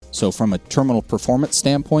So from a terminal performance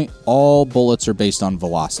standpoint, all bullets are based on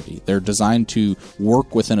velocity. They're designed to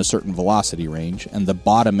work within a certain velocity range, and the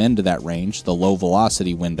bottom end of that range, the low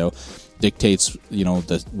velocity window, dictates,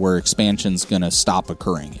 where expansion's going to stop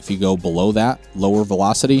occurring. If you go below that lower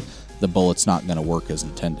velocity, the bullet's not going to work as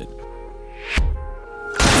intended.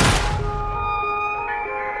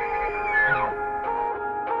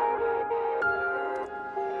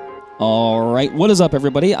 All right, what is up,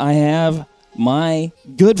 everybody? I have my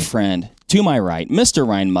good friend to my right, Mr.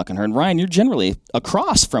 Ryan Muckenherd. Ryan, you're generally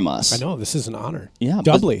across from us. I know, this is an honor. Yeah,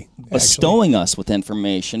 doubly. Bestowing us with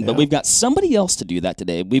information, but we've got somebody else to do that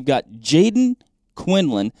today. We've got Jaden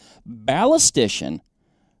Quinlan, ballistician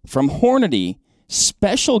from Hornady,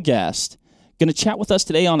 special guest, going to chat with us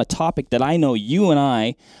today on a topic that I know you and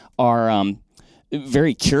I are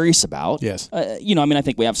very curious about. Yes. I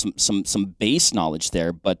think we have some base knowledge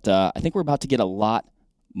there, but I think we're about to get a lot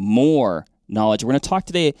more knowledge. We're going to talk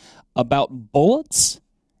today about bullets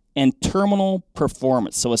and terminal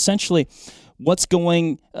performance. So essentially, what's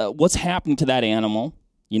happening to that animal,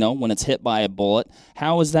 when it's hit by a bullet?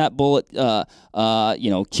 How is that bullet,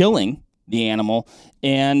 killing the animal?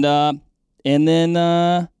 And then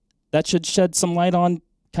that should shed some light on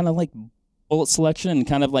kind of like bullet selection and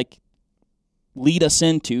kind of like lead us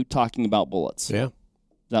into talking about bullets. Yeah. Does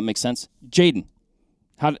that make sense? Jaden,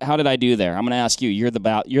 how did I do there? I'm going to ask you. You're the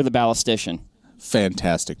ballistician.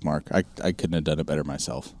 Fantastic, Mark. I couldn't have done it better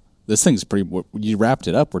myself. This thing's pretty... You wrapped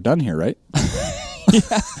it up. We're done here, right?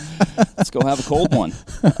 Yeah. Let's go have a cold one.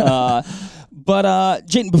 But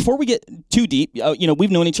Jaden, before we get too deep,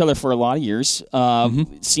 we've known each other for a lot of years.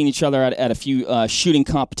 Seen each other at a few shooting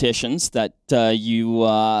competitions. That you're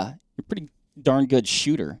a pretty darn good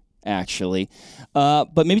shooter, actually.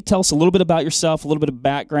 But maybe tell us a little bit about yourself, a little bit of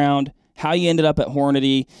background, how you ended up at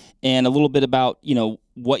Hornady, and a little bit about,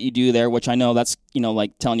 what you do there, which I know that's,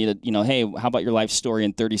 like telling you to, hey, how about your life story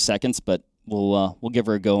in 30 seconds, but we'll give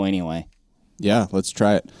her a go anyway. Yeah, let's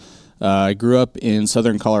try it. I grew up in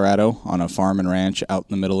southern Colorado on a farm and ranch out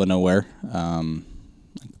in the middle of nowhere,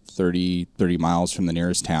 30 miles from the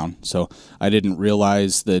nearest town. So I didn't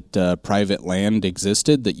realize that private land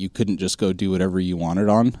existed, that you couldn't just go do whatever you wanted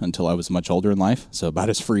on until I was much older in life, so about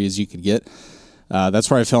as free as you could get.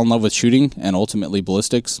 That's where I fell in love with shooting and ultimately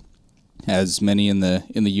ballistics. As many in the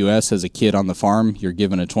U.S., as a kid on the farm, you're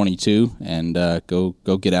given a .22 and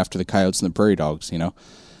go get after the coyotes and the prairie dogs,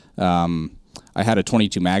 I had a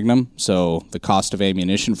 .22 Magnum, so the cost of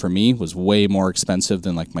ammunition for me was way more expensive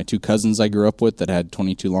than like my two cousins I grew up with that had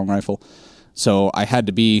 .22 long rifle. So I had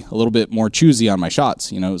to be a little bit more choosy on my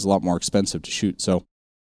shots. It was a lot more expensive to shoot. So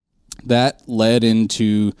that led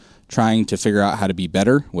into trying to figure out how to be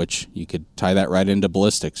better, which you could tie that right into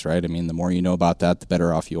ballistics, right? I mean, the more you know about that, the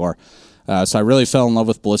better off you are. So I really fell in love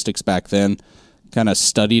with ballistics back then. Kind of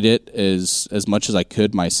studied it as much as I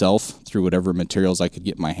could myself through whatever materials I could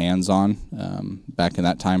get my hands on. Back in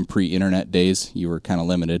that time, pre-internet days, you were kind of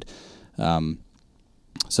limited.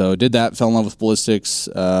 So did that, fell in love with ballistics,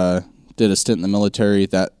 did a stint in the military.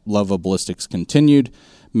 That love of ballistics continued.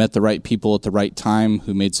 Met the right people at the right time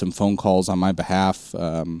who made some phone calls on my behalf.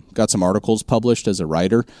 Got some articles published as a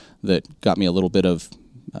writer that got me a little bit of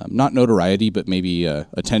not notoriety, but maybe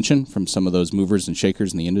attention from some of those movers and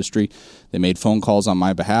shakers in the industry. They made phone calls on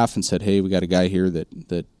my behalf and said, hey, we got a guy here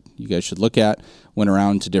that you guys should look at. Went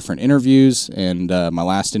around to different interviews, and my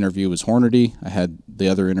last interview was Hornady. I had the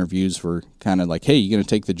other interviews were kind of like, hey, you going to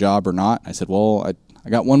take the job or not? I said, well, I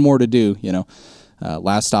got one more to do,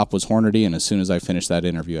 Last stop was Hornady, and as soon as I finished that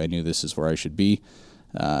interview, I knew this is where I should be.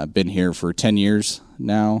 I've been here for 10 years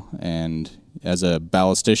now, and as a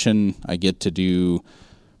ballistician, I get to do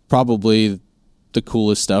probably the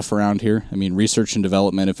coolest stuff around here. I mean, research and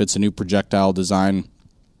development, if it's a new projectile design,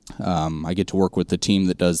 I get to work with the team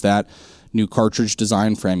that does that. New cartridge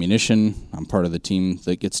design for ammunition, I'm part of the team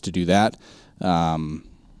that gets to do that.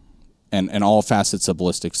 And all facets of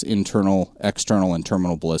ballistics, internal, external, and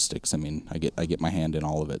terminal ballistics. I mean, I get my hand in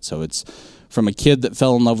all of it. So it's from a kid that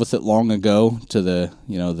fell in love with it long ago to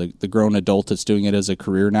the grown adult that's doing it as a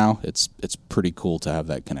career now. It's pretty cool to have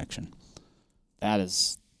that connection. That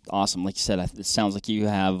is awesome. Like you said, it sounds like you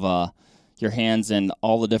have your hands in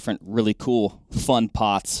all the different really cool, fun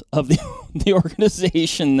pots of the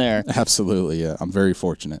organization there. Absolutely, yeah. I'm very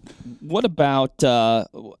fortunate. What about how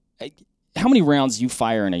many rounds do you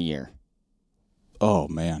fire in a year? Oh,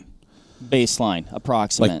 man. Baseline,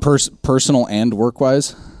 approximate. Like personal and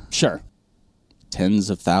work-wise? Sure.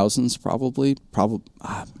 Tens of thousands, probably.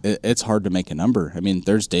 It's hard to make a number. I mean,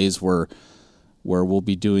 there's days where we'll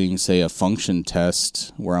be doing, say, a function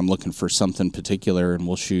test where I'm looking for something particular, and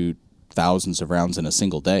we'll shoot thousands of rounds in a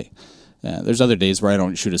single day. There's other days where I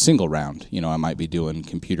don't shoot a single round. I might be doing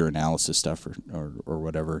computer analysis stuff or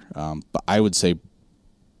whatever. But I would say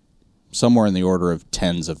somewhere in the order of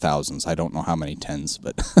tens of thousands. I don't know how many tens,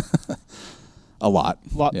 but a lot.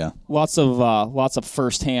 Yeah. Lots of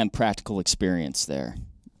firsthand practical experience there.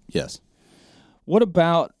 Yes. What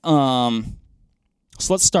about so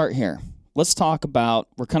let's start here. Let's talk about,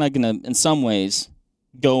 we're kind of going to, in some ways,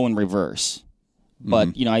 go in reverse. But,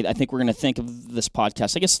 I think we're going to think of this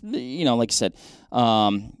podcast, I guess, like I said,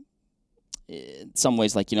 in some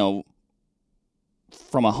ways, like,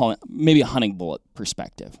 from maybe a hunting bullet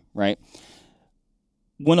perspective, right?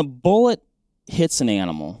 When a bullet hits an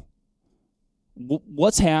animal,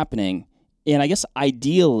 what's happening? And I guess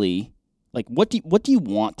ideally, like, what do you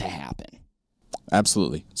want to happen?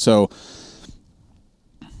 Absolutely. So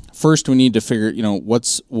first, we need to figure,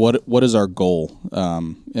 what is our goal?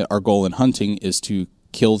 Our goal in hunting is to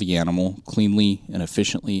kill the animal cleanly and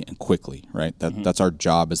efficiently and quickly, right? That's our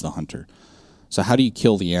job as the hunter. So how do you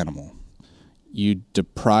kill the animal? You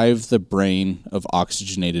deprive the brain of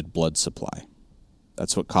oxygenated blood supply.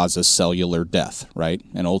 That's what causes cellular death, right?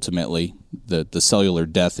 And ultimately, the cellular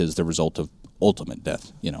death is the result of ultimate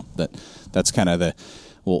death. That's kind of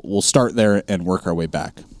we'll start there and work our way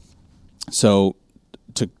back. So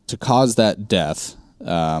to cause that death,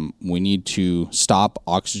 we need to stop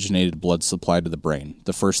oxygenated blood supply to the brain.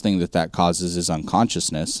 The first thing that causes is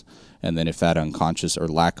unconsciousness, and then if that unconscious or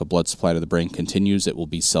lack of blood supply to the brain continues, it will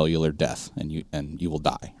be cellular death, and you will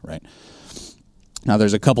die, right? Now,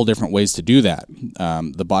 there's a couple different ways to do that.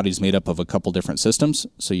 The body's made up of a couple different systems.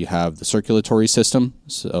 So you have the circulatory system,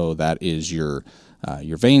 so that is your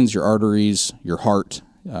veins, your arteries, your heart,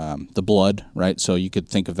 the blood, right? So you could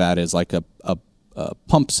think of that as like a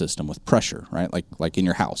pump system with pressure, right? Like in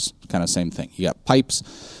your house, kind of same thing. You got pipes,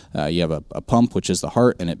 you have a pump, which is the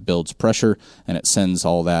heart, and it builds pressure, and it sends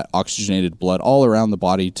all that oxygenated blood all around the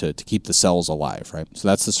body to keep the cells alive, right? So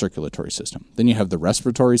that's the circulatory system. Then you have the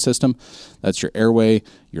respiratory system. That's your airway,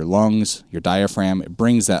 your lungs, your diaphragm. It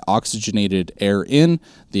brings that oxygenated air in.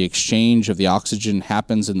 The exchange of the oxygen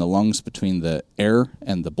happens in the lungs between the air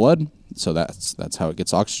and the blood. So that's how it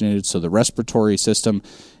gets oxygenated. So the respiratory system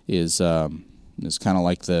is kind of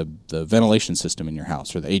like the ventilation system in your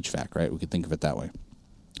house, or the HVAC, right? We could think of it that way.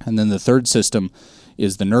 And then the third system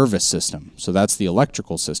is the nervous system. So that's the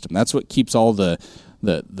electrical system. That's what keeps all the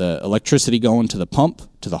electricity going to the pump,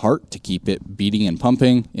 to the heart, to keep it beating and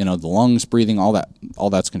pumping, the lungs breathing, all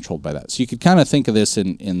that's controlled by that. So you could kind of think of this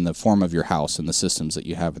in the form of your house and the systems that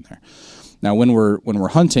you have in there. Now, when we're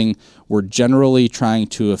hunting, we're generally trying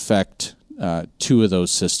to affect two of those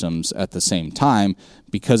systems at the same time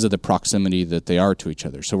because of the proximity that they are to each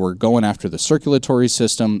other. So we're going after the circulatory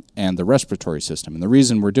system and the respiratory system. And the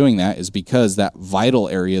reason we're doing that is because that vital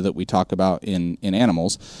area that we talk about in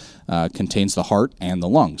animals contains the heart and the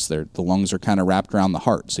lungs. The lungs are kind of wrapped around the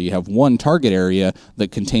heart. So you have one target area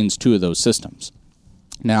that contains two of those systems.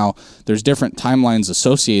 Now, there's different timelines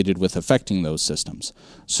associated with affecting those systems.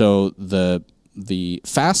 So the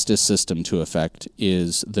fastest system to affect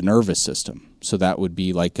is the nervous system. So that would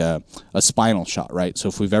be like a spinal shot, right? So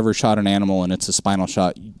if we've ever shot an animal and it's a spinal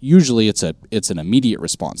shot, usually it's an immediate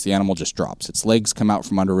response. The animal just drops. Its legs come out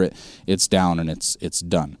from under it, it's down, and it's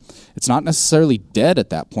done. It's not necessarily dead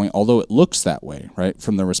at that point, although it looks that way, right?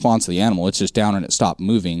 From the response of the animal, it's just down and it stopped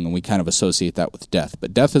moving, and we kind of associate that with death.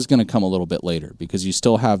 But death is going to come a little bit later because you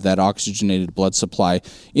still have that oxygenated blood supply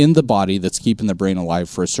in the body that's keeping the brain alive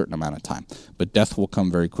for a certain amount of time. But death will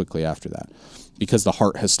come very quickly after that, because the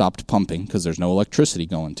heart has stopped pumping because there's no electricity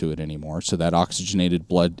going to it anymore, so that oxygenated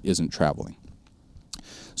blood isn't traveling.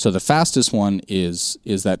 So the fastest one is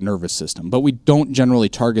that nervous system, but we don't generally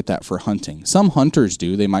target that for hunting. Some hunters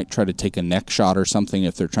do. They might try to take a neck shot or something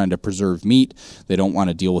if they're trying to preserve meat. They don't want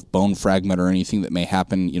to deal with bone fragment or anything that may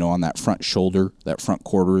happen, on that front shoulder, that front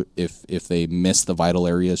quarter, if they miss the vital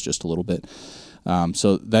areas just a little bit.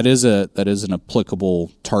 So that is an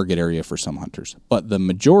applicable target area for some hunters, but the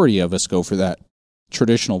majority of us go for that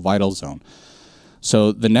traditional vital zone.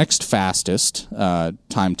 So the next fastest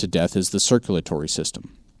time to death is the circulatory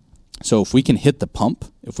system. So if we can hit the pump,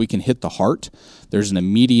 if we can hit the heart, there's an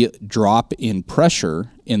immediate drop in pressure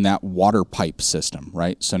in that water pipe system,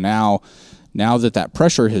 right? So now that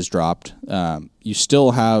pressure has dropped, you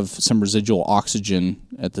still have some residual oxygen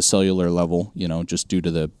at the cellular level, just due to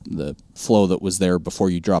the flow that was there before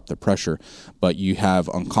you dropped the pressure, but you have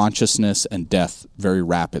unconsciousness and death very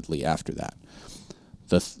rapidly after that.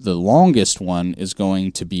 The longest one is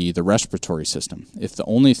going to be the respiratory system. If the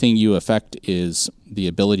only thing you affect is the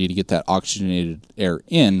ability to get that oxygenated air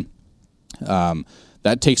in,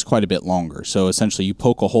 that takes quite a bit longer. So essentially you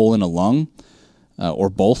poke a hole in a lung, or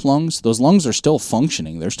both lungs, those lungs are still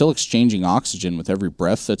functioning. They're still exchanging oxygen with every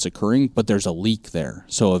breath that's occurring, but there's a leak there.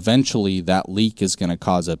 So eventually that leak is going to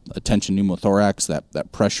cause a tension pneumothorax.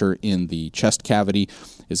 That pressure in the chest cavity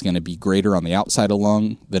is going to be greater on the outside of the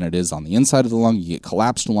lung than it is on the inside of the lung. You get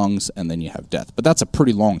collapsed lungs, and then you have death. But that's a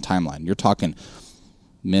pretty long timeline. You're talking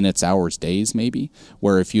minutes, hours, days maybe,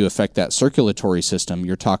 where if you affect that circulatory system,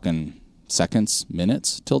 you're talking seconds,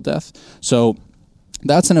 minutes till death. So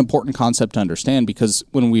that's an important concept to understand, because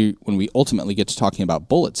when we ultimately get to talking about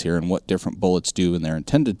bullets here and what different bullets do and they're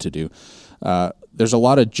intended to do, there's a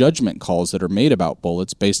lot of judgment calls that are made about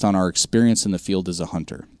bullets based on our experience in the field as a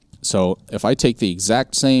hunter. So if I take the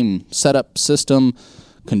exact same setup, system,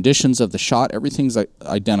 conditions of the shot, everything's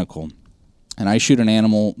identical, and I shoot an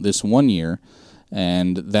animal this 1 year,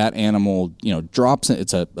 and that animal, drops in.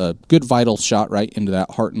 It's a good vital shot right into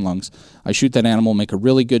that heart and lungs. I shoot that animal, make a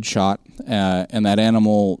really good shot, and that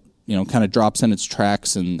animal, kind of drops in its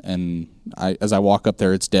tracks, and as I walk up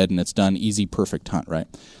there, it's dead and it's done. Easy, perfect hunt, right?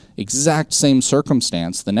 Exact same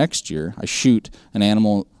circumstance. The next year, I shoot an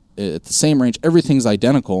animal at the same range. Everything's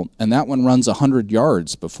identical, and that one runs 100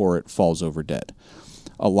 yards before it falls over dead.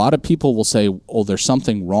 A lot of people will say, "Oh, there's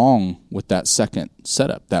something wrong with that second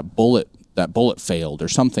setup. That bullet failed, or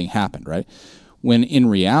something happened," right? When in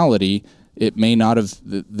reality, it may not have,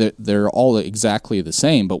 they're all exactly the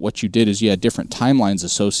same, but what you did is you had different timelines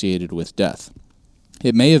associated with death.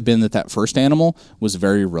 It may have been that first animal was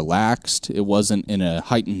very relaxed. It wasn't in a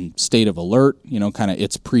heightened state of alert, kind of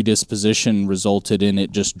its predisposition resulted in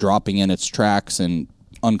it just dropping in its tracks and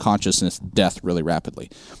unconsciousness, death really rapidly.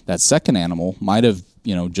 That second animal might have,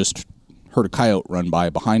 just heard a coyote run by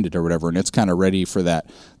behind it or whatever, and it's kind of ready for that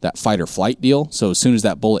fight or flight deal. So as soon as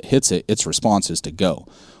that bullet hits it, its response is to go.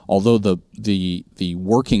 Although the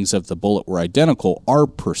workings of the bullet were identical, our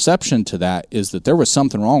perception to that is that there was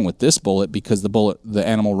something wrong with this bullet because the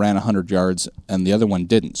animal ran 100 yards and the other one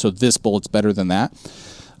didn't. So this bullet's better than that.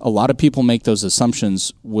 A lot of people make those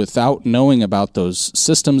assumptions without knowing about those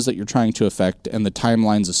systems that you're trying to affect and the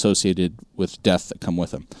timelines associated with death that come with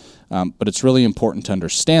them. But it's really important to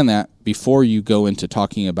understand that before you go into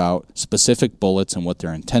talking about specific bullets and what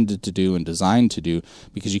they're intended to do and designed to do,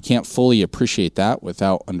 because you can't fully appreciate that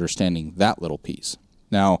without understanding that little piece.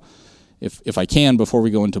 Now, if I can, before we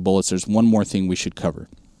go into bullets, there's one more thing we should cover,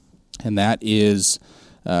 and that is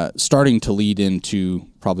starting to lead into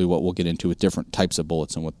probably what we'll get into with different types of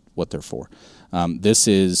bullets and what they're for. This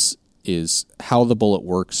is how the bullet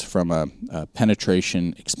works from a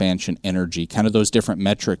penetration, expansion, energy, kind of those different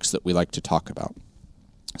metrics that we like to talk about.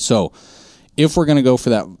 So if we're going to go for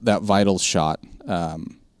that vital shot,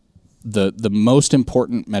 the most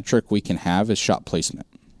important metric we can have is shot placement.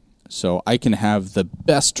 So I can have the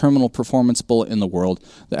best terminal performance bullet in the world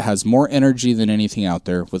that has more energy than anything out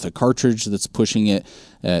there, with a cartridge that's pushing it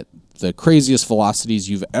at the craziest velocities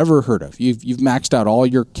you've ever heard of. You've maxed out all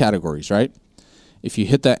your categories, right? If you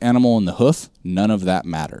hit that animal in the hoof, none of that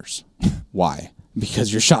matters. Why?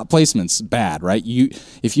 Because your shot placement's bad, right?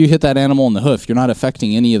 If you hit that animal in the hoof, you're not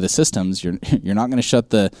affecting any of the systems. You're not going to shut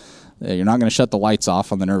the lights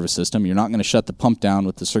off on the nervous system. You're not going to shut the pump down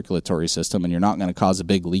with the circulatory system, and you're not going to cause a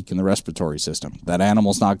big leak in the respiratory system. That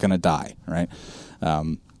animal's not going to die, right?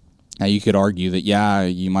 Now you could argue that,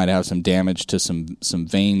 you might have some damage to some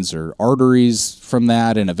veins or arteries from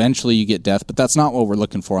that, and eventually you get death, but that's not what we're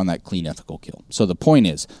looking for on that clean, ethical kill. So the point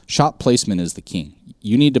is, shot placement is the king.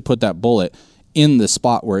 You need to put that bullet in the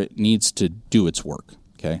spot where it needs to do its work,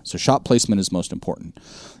 okay? So shot placement is most important.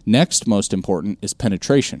 Next most important is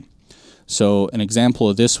penetration. So an example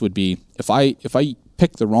of this would be if I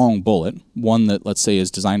pick the wrong bullet, one that, let's say, is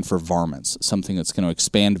designed for varmints, something that's going to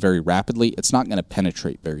expand very rapidly, it's not going to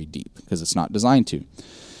penetrate very deep because it's not designed to.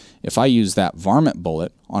 If I use that varmint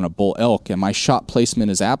bullet on a bull elk and my shot placement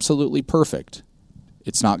is absolutely perfect,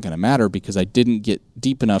 it's not going to matter because I didn't get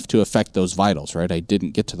deep enough to affect those vitals, right? I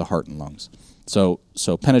didn't get to the heart and lungs. So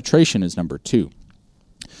penetration is number 2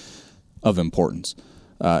 of importance.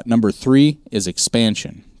 Number 3 is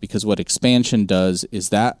expansion, because what expansion does is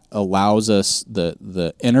that allows us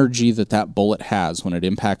the energy that bullet has when it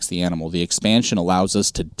impacts the animal. The expansion allows us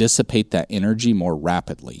to dissipate that energy more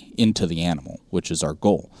rapidly into the animal, which is our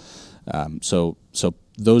goal. So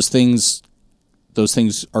those things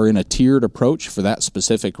are in a tiered approach for that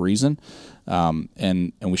specific reason.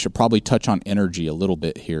 And we should probably touch on energy a little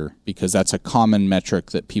bit here, because that's a common metric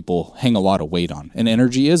that people hang a lot of weight on. And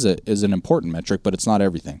energy is an important metric, but it's not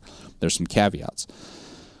everything. There's some caveats.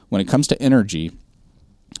 When it comes to energy,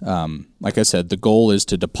 like I said, the goal is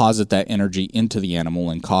to deposit that energy into the animal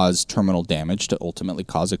and cause terminal damage to ultimately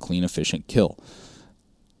cause a clean, efficient kill.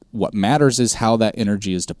 What matters is how that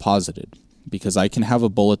energy is deposited. because I can have a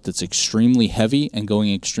bullet that's extremely heavy and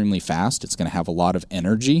going extremely fast. It's going to have a lot of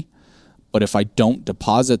energy. But if I don't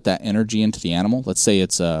deposit that energy into the animal, let's say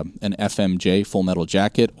it's an FMJ, full metal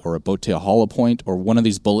jacket, or a bowtail hollow point, or one of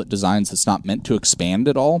these bullet designs that's not meant to expand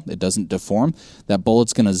at all, it doesn't deform, that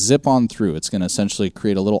bullet's going to zip on through. It's going to essentially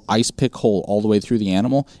create a little ice pick hole all the way through the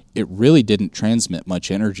animal. It really didn't transmit much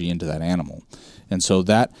energy into that animal. And so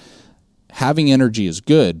that having energy is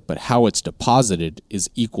good, but how it's deposited is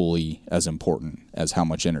equally as important as how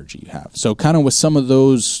much energy you have. So kind of with some of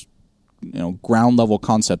those ground level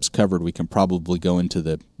concepts covered, we can probably go into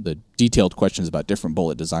the detailed questions about different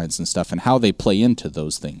bullet designs and stuff and how they play into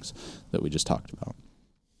those things that we just talked about.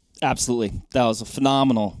 Absolutely. That was a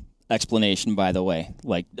phenomenal explanation, by the way.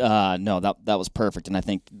 No, that was perfect. And I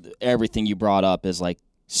think everything you brought up is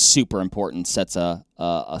super important, sets a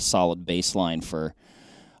solid baseline for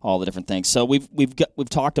all the different things. So we've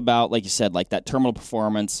talked about, like you said, that terminal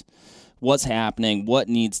performance, what's happening, what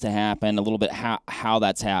needs to happen, a little bit how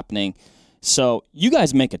that's happening. So you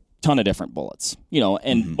guys make a ton of different bullets,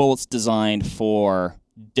 and bullets designed for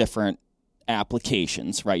different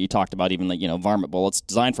applications, right? You talked about even varmint bullets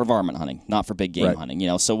designed for varmint hunting, not for big game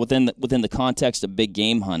hunting. So within the context of big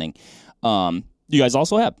game hunting, you guys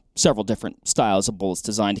also have several different styles of bullets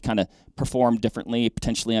designed to kind of perform differently,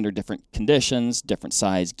 potentially under different conditions, different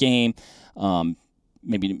size game,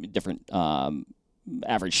 maybe different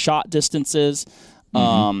average shot distances.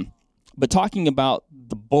 But talking about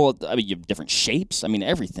the bullet, you have different shapes.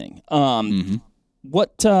 Everything.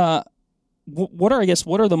 What are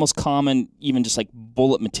the most common, even just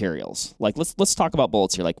bullet materials? Let's talk about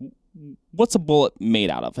bullets here. What's a bullet made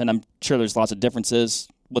out of? And I'm sure there's lots of differences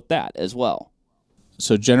with that as well.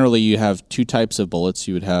 So generally you have two types of bullets.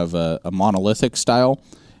 You would have a monolithic style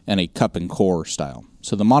and a cup and core style.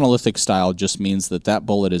 So the monolithic style just means that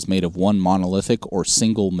bullet is made of one monolithic or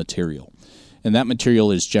single material. And that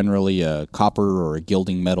material is generally a copper or a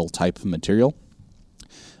gilding metal type of material.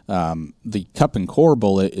 The cup and core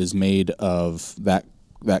bullet is made of that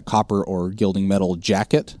copper or gilding metal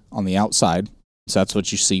jacket on the outside. So that's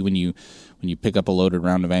what you see when you pick up a loaded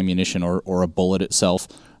round of ammunition or a bullet itself.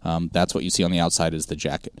 That's what you see on the outside is the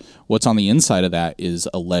jacket. What's on the inside of that is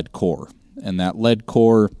a lead core. And that lead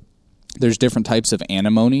core, there's different types of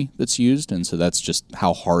antimony that's used, and so that's just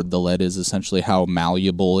how hard the lead is, essentially, how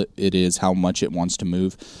malleable it is, how much it wants to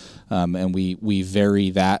move. And we vary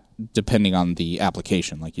that depending on the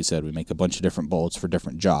application. Like you said, we make a bunch of different bullets for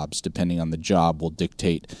different jobs. Depending on the job will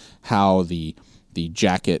dictate how the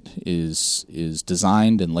jacket is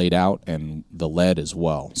designed and laid out, and the lead as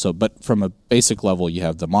well. So, but from a basic level, you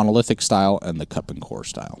have the monolithic style and the cup and core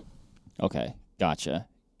style. Okay, gotcha.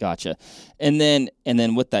 And then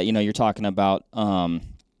with that, you're talking about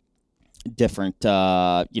different,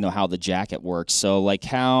 how the jacket works. So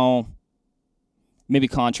how maybe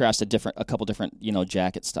contrast a couple different,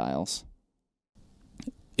 jacket styles.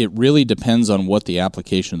 It really depends on what the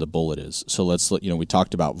application of the bullet is. So we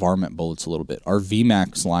talked about varmint bullets a little bit. Our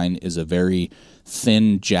VMAX line is a very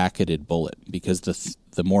thin jacketed bullet because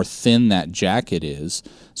the more thin that jacket is,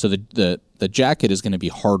 so the jacket is going to be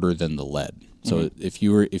harder than the lead. So if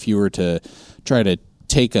you were to try to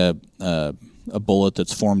take a bullet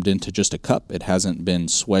that's formed into just a cup, it hasn't been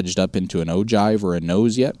swedged up into an ogive or a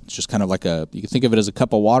nose yet. It's just kind of you can think of it as a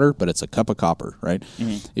cup of water, but it's a cup of copper, right?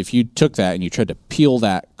 If you took that and you tried to peel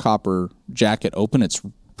that copper jacket open, it's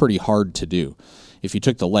pretty hard to do. If you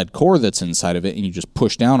took the lead core that's inside of it and you just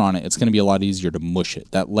push down on it, it's going to be a lot easier to mush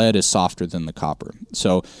it. That lead is softer than the copper.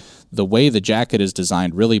 So the way the jacket is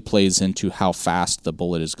designed really plays into how fast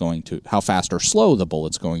how fast or slow the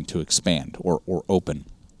bullet's going to expand or open.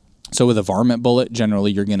 So with a varmint bullet,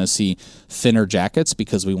 generally you're going to see thinner jackets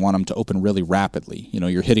because we want them to open really rapidly.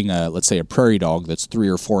 You're hitting let's say a prairie dog that's 3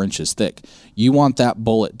 or 4 inches thick. You want that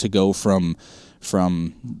bullet to go from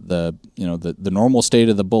the normal state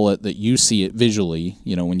of the bullet that you see it visually,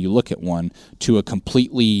 when you look at one, to a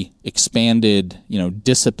completely expanded,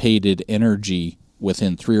 dissipated energy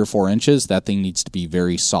within 3 or 4 inches. That thing needs to be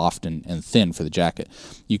very soft and thin for the jacket.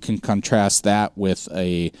 You can contrast that with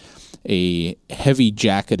a heavy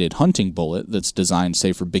jacketed hunting bullet that's designed,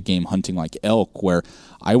 say, for big game hunting like elk, where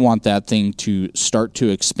I want that thing to start to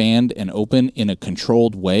expand and open in a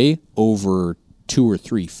controlled way over 2 or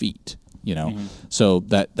 3 feet. So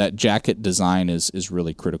that jacket design is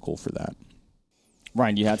really critical for that.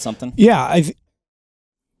 Ryan, you had something? Yeah,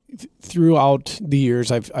 throughout the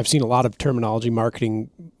years, I've seen a lot of terminology, marketing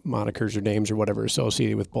monikers or names or whatever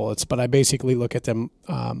associated with bullets, but I basically look at them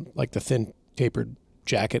like the thin tapered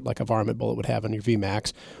jacket, like a varmint bullet would have on your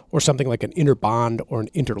VMAX, or something like an interbond or an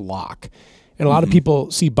interlock. And a lot of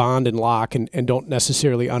people see bond and lock and don't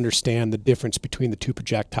necessarily understand the difference between the two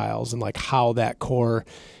projectiles and like how that core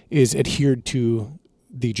is adhered to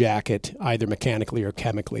the jacket, either mechanically or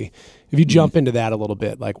chemically. If you jump into that a little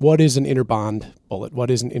bit, like what is an interbond bullet?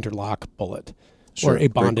 What is an interlock bullet? Sure, or a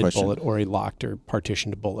bonded great question. bullet or a locked or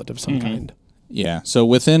partitioned bullet of some kind? Yeah. So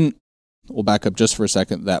we'll back up just for a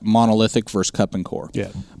second, that monolithic versus cup and core.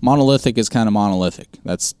 Yeah. Monolithic is kind of monolithic.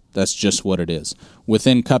 That's just what it is.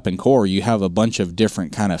 Within cup and core, you have a bunch of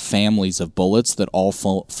different kind of families of bullets that all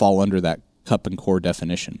fall under that cup and core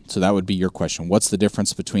definition. So that would be your question. What's the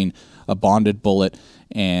difference between a bonded bullet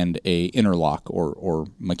and a interlock or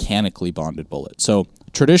mechanically bonded bullet? So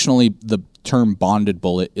traditionally, the term bonded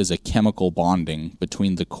bullet is a chemical bonding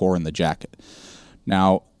between the core and the jacket.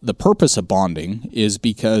 Now, the purpose of bonding is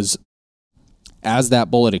because as that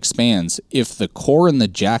bullet expands, if the core and the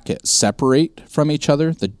jacket separate from each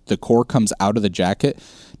other, the core comes out of the jacket,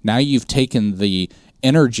 now you've taken the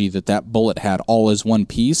energy that bullet had all as one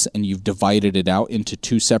piece and you've divided it out into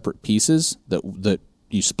two separate pieces that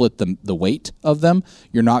you split the weight of them,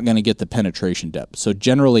 you're not going to get the penetration depth. So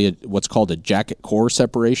generally what's called a jacket core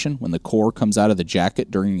separation, when the core comes out of the jacket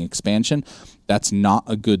during expansion, that's not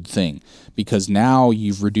a good thing because now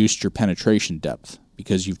you've reduced your penetration depth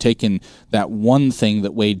because you've taken that one thing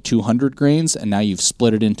that weighed 200 grains and now you've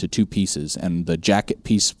split it into two pieces, and the jacket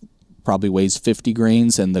piece probably weighs 50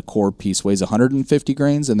 grains and the core piece weighs 150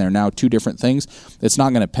 grains, and they're now two different things. It's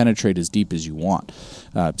not going to penetrate as deep as you want,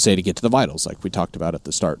 say to get to the vitals like we talked about at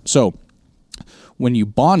the start. So when you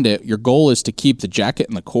bond it, your goal is to keep the jacket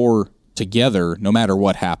and the core together no matter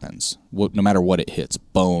what happens, no matter what it hits,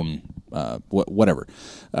 bone, whatever.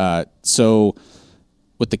 So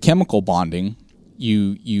with the chemical bonding,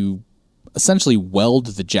 you essentially weld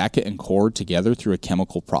the jacket and core together through a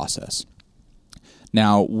chemical process.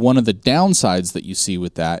 Now, one of the downsides that you see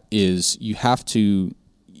with that is you have to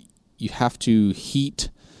heat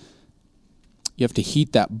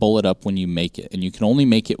that bullet up when you make it, and you can only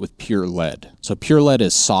make it with pure lead. So pure lead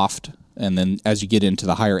is soft, and then as you get into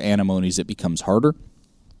the higher antimonies, it becomes harder.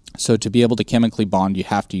 So to be able to chemically bond, you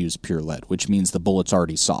have to use pure lead, which means the bullet's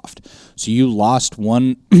already soft. So you lost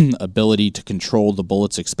one ability to control the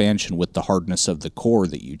bullet's expansion with the hardness of the core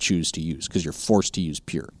that you choose to use because you're forced to use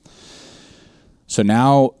pure. So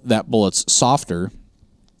now that bullet's softer,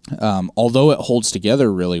 although it holds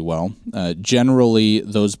together really well, generally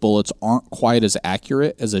those bullets aren't quite as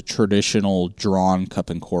accurate as a traditional drawn cup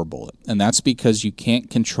and core bullet. And that's because you can't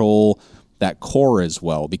control that core as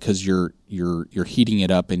well because you're heating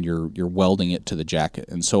it up and you're welding it to the jacket.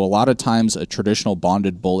 And so a lot of times a traditional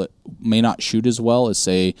bonded bullet may not shoot as well as,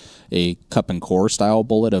 say, a cup and core style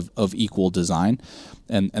bullet of equal design.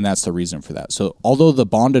 And that's the reason for that. So although the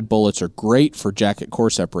bonded bullets are great for jacket core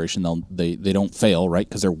separation, they don't fail, right,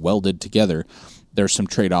 because they're welded together. There's some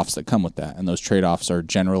trade-offs that come with that, and those trade-offs are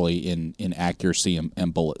generally in accuracy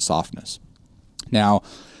and bullet softness. Now,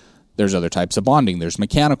 there's other types of bonding. There's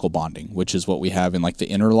mechanical bonding, which is what we have in like the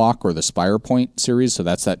Interlock or the Spire Point series. So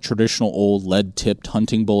that's that traditional old lead-tipped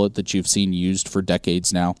hunting bullet that you've seen used for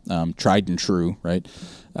decades now, tried and true, right?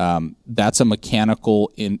 That's a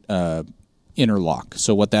mechanical interlock.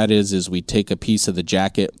 So what that is we take a piece of the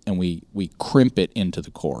jacket and we crimp it into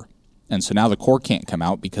the core. And so now the core can't come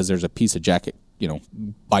out because there's a piece of jacket,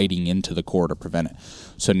 biting into the core to prevent it.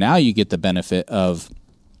 So now you get the benefit of,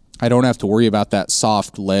 I don't have to worry about that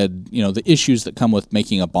soft lead, the issues that come with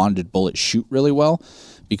making a bonded bullet shoot really well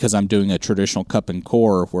because I'm doing a traditional cup and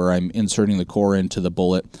core where I'm inserting the core into the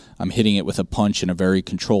bullet. I'm hitting it with a punch in a very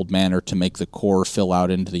controlled manner to make the core fill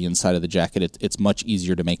out into the inside of the jacket. It's much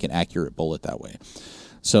easier to make an accurate bullet that way.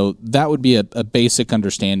 So that would be a basic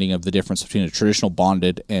understanding of the difference between a traditional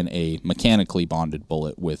bonded and a mechanically bonded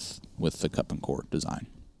bullet with the cup and core design.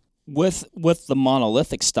 With the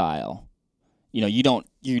monolithic style, you don't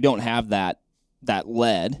have that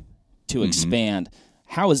lead to expand.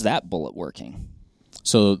 How is that bullet working?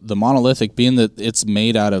 So the monolithic, being that it's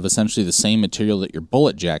made out of essentially the same material that your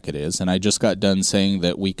bullet jacket is, and I just got done saying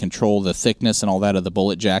that we control the thickness and all that of the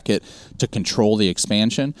bullet jacket to control the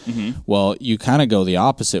expansion. Well, you kind of go the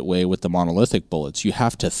opposite way with the monolithic bullets. You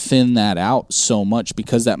have to thin that out so much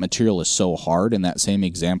because that material is so hard. In that same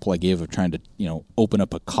example I gave of trying to, open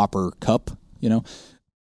up a copper cup,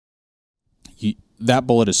 that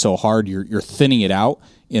bullet is so hard, you're thinning it out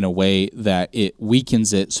in a way that it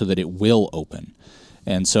weakens it so that it will open.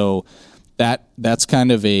 And so that's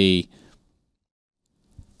kind of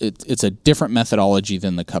it's a different methodology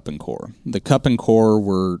than the cup and core. The cup and core,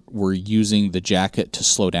 we're using the jacket to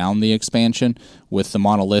slow down the expansion. With the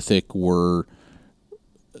monolithic, we're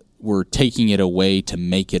we're taking it away to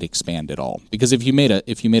make it expand at all. Because if you made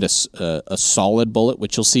a solid bullet,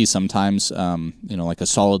 which you'll see sometimes, like a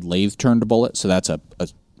solid lathe turned bullet, so that's a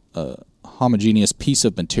homogeneous piece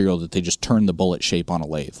of material that they just turn the bullet shape on a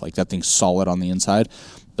lathe, like that thing's solid on the inside.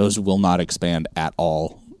 Those will not expand at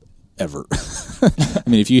all, ever. I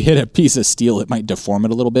mean, if you hit a piece of steel, it might deform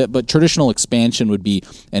it a little bit, but traditional expansion would be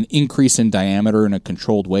an increase in diameter in a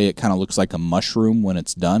controlled way. It kind of looks like a mushroom when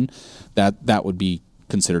it's done. That would be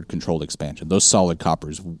considered controlled expansion. Those solid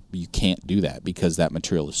coppers, you can't do that because that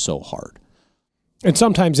material is so hard. And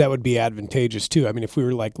sometimes that would be advantageous too. I mean, if we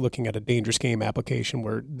were like looking at a dangerous game application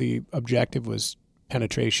where the objective was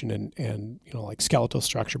penetration and like skeletal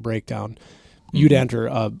structure breakdown, you'd enter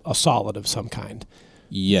a solid of some kind.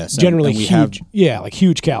 Yes, generally huge. Like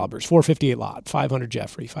huge calibers, 458 lot, 500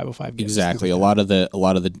 Jeffrey, 505. Gibbs, exactly. Like a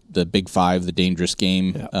lot of the big five, the dangerous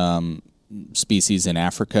game species in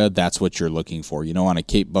Africa. That's what you're looking for. On a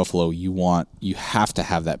Cape buffalo, you have to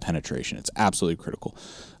have that penetration. It's absolutely critical.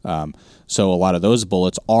 So a lot of those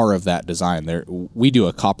bullets are of that design. We do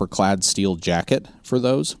a copper-clad steel jacket for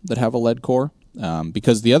those that have a lead core,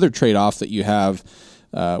 because the other trade-off that you have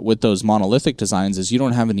with those monolithic designs is you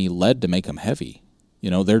don't have any lead to make them heavy.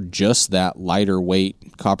 They're just that lighter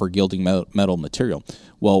weight copper gilding metal material.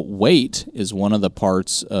 Well, weight is one of the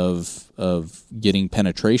parts of getting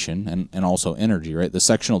penetration and also energy, right? The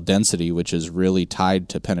sectional density, which is really tied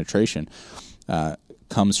to penetration,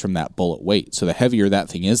 comes from that bullet weight. So the heavier that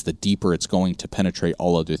thing is, the deeper it's going to penetrate,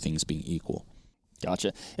 all other things being equal.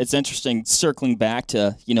 Gotcha. It's interesting, circling back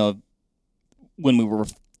to, when we were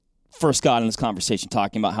first got in this conversation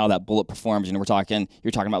talking about how that bullet performs, and you're talking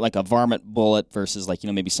about like a varmint bullet versus like,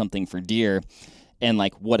 maybe something for deer, and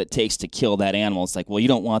like what it takes to kill that animal. It's like, well, you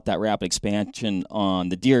don't want that rapid expansion on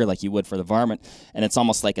the deer like you would for the varmint, and it's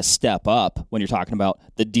almost like a step up when you're talking about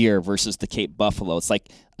the deer versus the Cape buffalo. It's like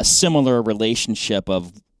a similar relationship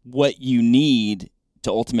of what you need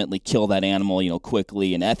to ultimately kill that animal,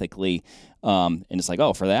 quickly and ethically. And it's like,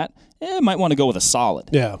 for that, might want to go with a solid.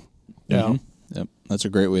 Yeah. Mm-hmm. Yep, that's a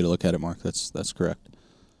great way to look at it, Mark. That's correct.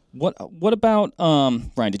 What about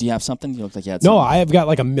Ryan? Did you have something? You look like you had No, something. I have got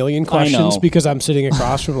like a million questions because I'm sitting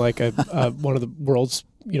across from like one of the world's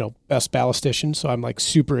best ballisticians, so I'm like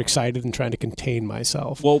super excited and trying to contain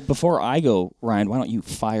myself. Well, before I go, Ryan, why don't you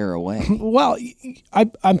fire away? Well,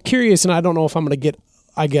 I'm curious, and I don't know if I'm going to get,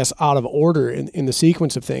 I guess, out of order in the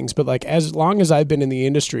sequence of things, but like as long as I've been in the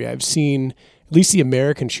industry, I've seen at least the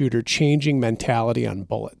American shooter changing mentality on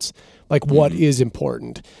bullets, like what is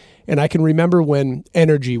important. And I can remember when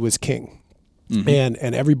energy was king, and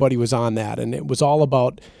everybody was on that, and it was all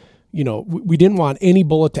about, we didn't want any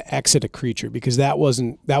bullet to exit a creature because that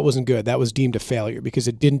wasn't good. That was deemed a failure because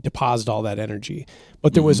it didn't deposit all that energy.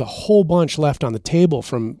 But there was a whole bunch left on the table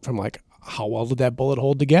from like, how well did that bullet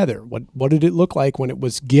hold together? What did it look like when it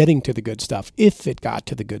was getting to the good stuff, if it got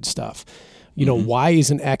to the good stuff? Why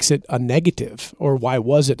is an exit a negative, or why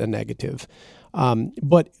was it a negative?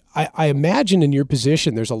 But I imagine in your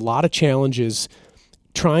position, there's a lot of challenges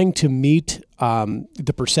trying to meet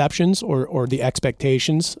the perceptions or the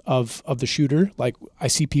expectations of the shooter. Like I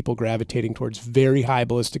see people gravitating towards very high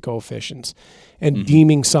ballistic coefficients and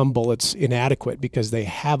deeming some bullets inadequate because they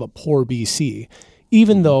have a poor BC,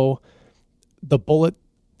 even though the bullet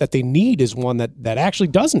that they need is one that actually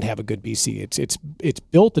doesn't have a good BC. It's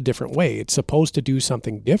built a different way. It's supposed to do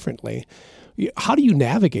something differently. How do you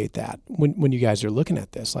navigate that when you guys are looking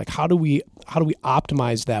at this? Like how do we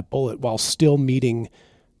optimize that bullet while still meeting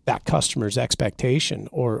that customer's expectation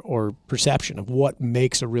or perception of what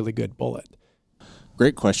makes a really good bullet?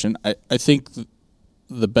 Great question. I think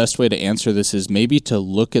the best way to answer this is maybe to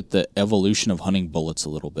look at the evolution of hunting bullets a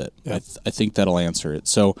little bit. Yep. I think that'll answer it.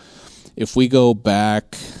 So if we go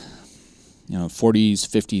back, 40s,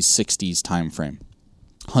 50s, 60s time frame,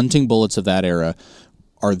 hunting bullets of that era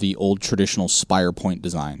are the old traditional spire point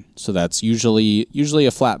design. So that's usually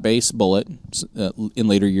a flat base bullet. In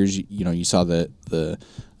later years, you saw the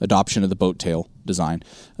adoption of the boat tail design,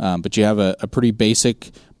 but you have a pretty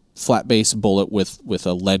basic flat base bullet with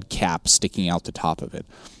a lead cap sticking out the top of it.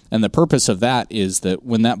 And the purpose of that is that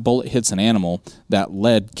when that bullet hits an animal, that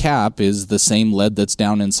lead cap is the same lead that's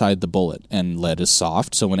down inside the bullet. And lead is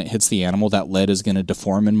soft, so when it hits the animal, that lead is going to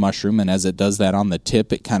deform and mushroom. And as it does that on the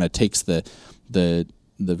tip, it kind of takes the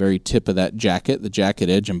very tip of that jacket, the jacket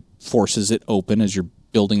edge, and forces it open as you're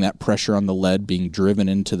building that pressure on the lead being driven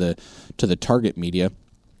into the target media.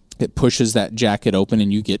 It pushes that jacket open,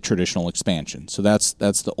 and you get traditional expansion. So that's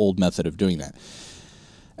the old method of doing that.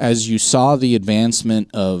 As you saw the advancement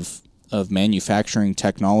of manufacturing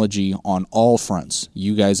technology on all fronts,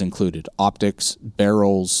 you guys included, optics,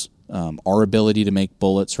 barrels, our ability to make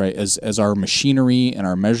bullets, right? As our machinery and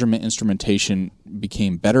our measurement instrumentation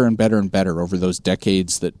became better and better and better over those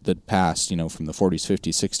decades that passed, from the 40s,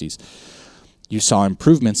 50s, 60s, you saw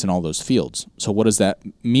improvements in all those fields. So what does that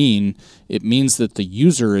mean? It means that the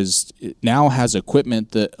user now has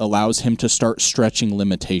equipment that allows him to start stretching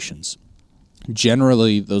limitations.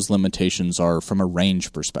 Generally, those limitations are from a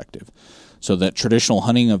range perspective. So that traditional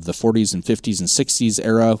hunting of the 40s and 50s and 60s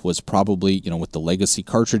era was probably, with the legacy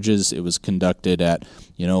cartridges, it was conducted at,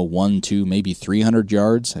 1, 2, maybe 300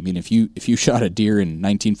 yards. I mean, if you shot a deer in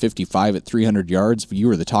 1955 at 300 yards, you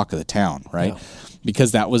were the talk of the town, right? Yeah.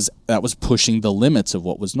 Because that was pushing the limits of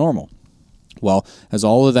what was normal. Well, as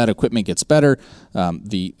all of that equipment gets better,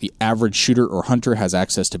 the average shooter or hunter has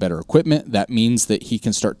access to better equipment. That means that he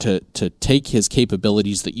can start to take his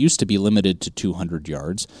capabilities that used to be limited to 200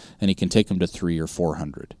 yards, and he can take them to 300 or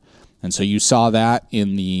 400. And so you saw that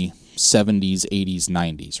in the 70s, 80s,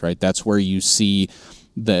 90s, right? That's where you see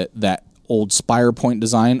that old spire point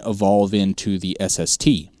design evolve into the SST,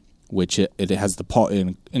 which it has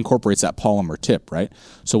it incorporates that polymer tip, right?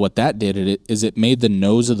 So what that did is it made the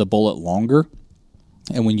nose of the bullet longer,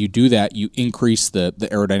 and when you do that, you increase the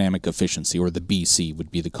aerodynamic efficiency, or the BC would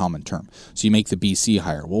be the common term. So you make the BC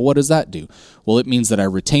higher. Well, what does that do? Well, it means that I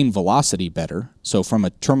retain velocity better. So from a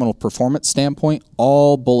terminal performance standpoint,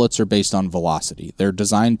 all bullets are based on velocity. They're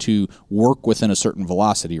designed to work within a certain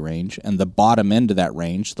velocity range, and the bottom end of that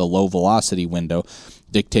range, the low velocity window,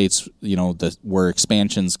 dictates where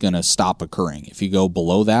expansion's going to stop occurring. If you go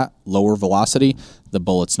below that lower velocity, the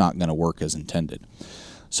bullet's not going to work as intended.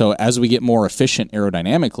 So as we get more efficient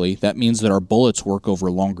aerodynamically, that means that our bullets work over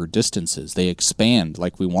longer distances. They expand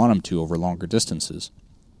like we want them to over longer distances.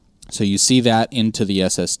 So you see that into the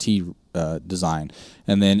SST design,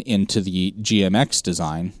 and then into the GMX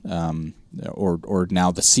design, or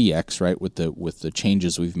now the CX, right, with the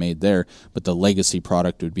changes we've made there. But the legacy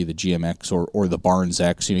product would be the GMX or the Barnes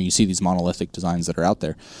X. You see these monolithic designs that are out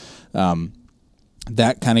there.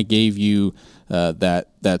 That kind of gave you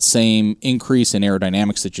that same increase in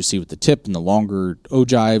aerodynamics that you see with the tip and the longer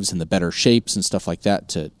ogives and the better shapes and stuff like that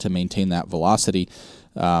to maintain that velocity.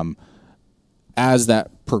 As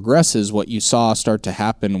that progresses, what you saw start to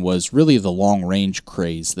happen was really the long-range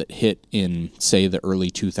craze that hit in, say, the early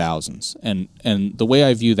 2000s. And the way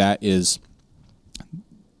I view that is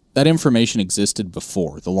that information existed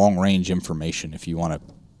before, the long-range information, if you want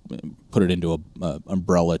to put it into a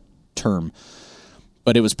umbrella term.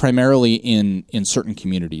 But it was primarily in certain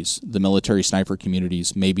communities, the military sniper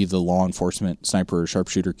communities, maybe the law enforcement sniper or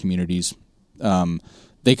sharpshooter communities.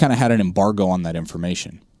 They kind of had an embargo on that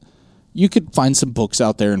information. You could find some books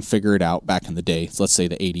out there and figure it out back in the day, let's say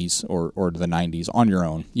the 80s or the 90s, on your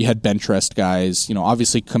own. You had bench rest guys.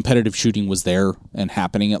 Obviously competitive shooting was there and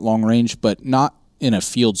happening at long range, but not in a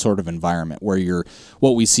field sort of environment where you're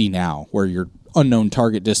what we see now, where you're unknown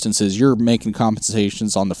target distances, you're making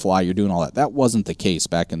compensations on the fly, you're doing all that. That wasn't the case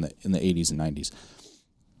back in the 80s and 90s.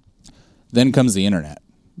 Then comes the internet,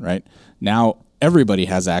 right? Now everybody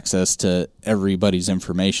has access to everybody's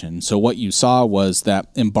information. So what you saw was that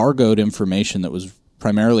embargoed information that was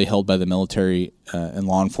primarily held by the military and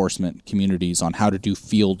law enforcement communities on how to do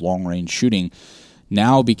field long-range shooting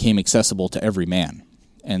now became accessible to every man.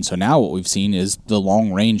 And so now what we've seen is the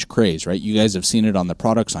long-range craze, right? You guys have seen it on the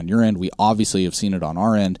products on your end. We obviously have seen it on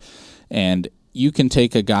our end. And you can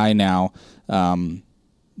take a guy now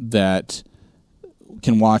that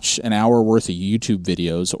can watch an hour worth of YouTube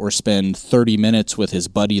videos or spend 30 minutes with his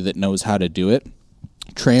buddy that knows how to do it,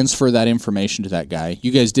 transfer that information to that guy.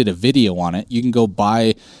 You guys did a video on it. You can go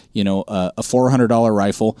buy, a $400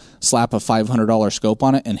 rifle, slap a $500 scope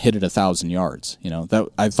on it, and hit it 1,000 yards. That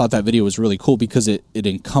I thought that video was really cool because it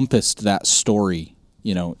encompassed that story,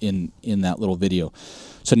 in that little video.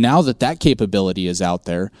 So now that capability is out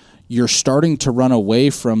there, you're starting to run away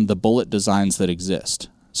from the bullet designs that exist.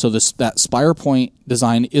 So that spire point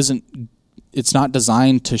design it's not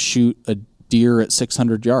designed to shoot a deer at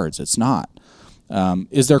 600 yards. It's not.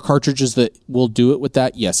 Is there cartridges that will do it with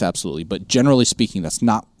that? Yes, absolutely. But generally speaking, that's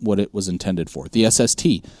not what it was intended for. The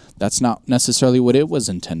SST, that's not necessarily what it was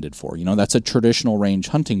intended for. That's a traditional range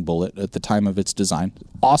hunting bullet at the time of its design.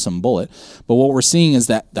 Awesome bullet. But what we're seeing is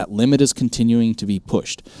that limit is continuing to be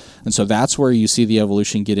pushed. And so that's where you see the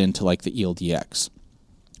evolution get into like the ELDX,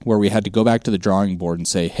 where we had to go back to the drawing board and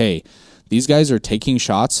say, hey, these guys are taking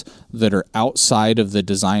shots that are outside of the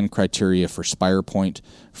design criteria for spire point,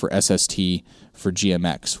 for SST, for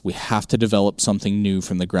GMX. We have to develop something new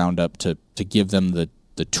from the ground up to give them the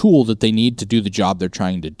tool that they need to do the job they're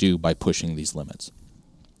trying to do by pushing these limits.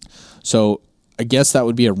 So I guess that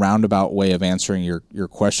would be a roundabout way of answering your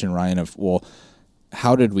question, Ryan, of, well,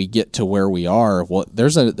 how did we get to where we are? Well,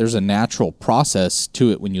 there's a natural process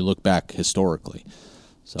to it when you look back historically.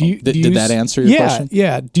 So did that answer your question?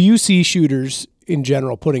 Yeah. Do you see shooters in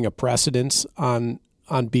general putting a precedence on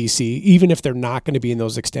BC, even if they're not going to be in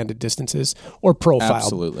those extended distances or profile?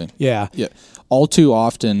 Absolutely. Yeah. All too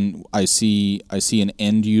often, I see an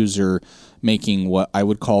end user making what I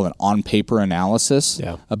would call an on-paper analysis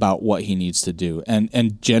about what he needs to do,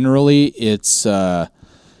 and generally it's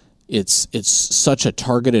such a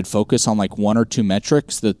targeted focus on like one or two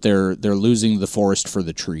metrics that they're losing the forest for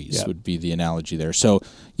the trees. Would be the analogy there. So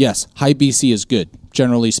yes, high BC is good.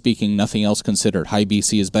 Generally speaking, nothing else considered, high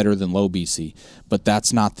BC is better than low BC, but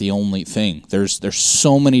that's not the only thing. There's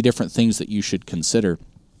so many different things that you should consider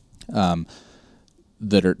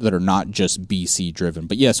that are not just BC driven.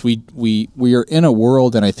 But yes, we are in a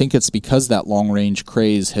world, and I think it's because that long range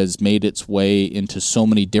craze has made its way into so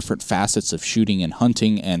many different facets of shooting and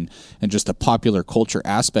hunting and just the popular culture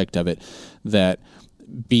aspect of it, that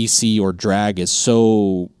BC or drag is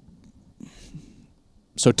so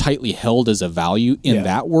tightly held as a value in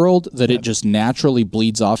that world that it just naturally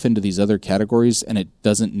bleeds off into these other categories, and it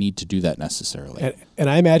doesn't need to do that necessarily. And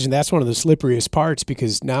I imagine that's one of the slipperiest parts,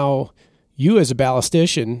 because now you as a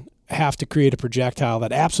ballistician have to create a projectile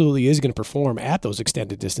that absolutely is going to perform at those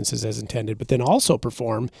extended distances as intended, but then also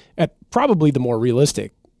perform at probably the more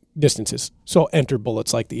realistic distances. So enter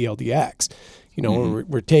bullets like the ELDX.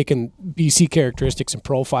 We're taking BC characteristics and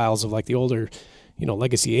profiles of like the older,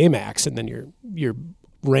 legacy AMAX, and then you're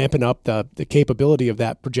ramping up the capability of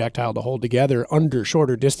that projectile to hold together under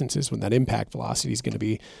shorter distances when that impact velocity is going to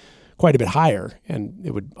be quite a bit higher, and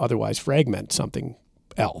it would otherwise fragment something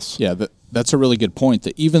else. Yeah, that's a really good point,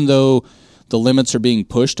 that even though the limits are being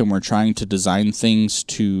pushed and we're trying to design things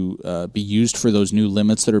to be used for those new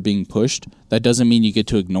limits that are being pushed, that doesn't mean you get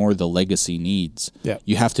to ignore the legacy needs. Yeah.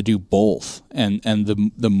 You have to do both. And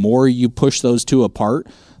the more you push those two apart,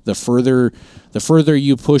 the further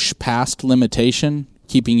you push past limitation,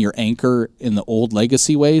 keeping your anchor in the old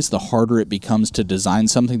legacy ways, the harder it becomes to design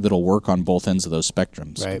something that'll work on both ends of those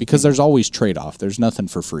spectrums. Right. Because there's always trade-off. There's nothing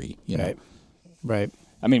for free. Right.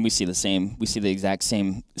 I mean, we see the exact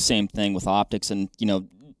same thing with optics, and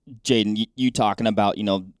Jaden, you talking about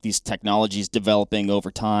these technologies developing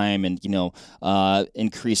over time, and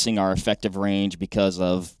increasing our effective range because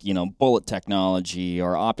of bullet technology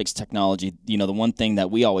or optics technology. The one thing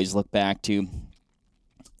that we always look back to,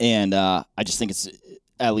 and I just think it's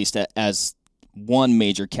at least as one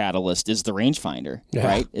major catalyst, is the rangefinder,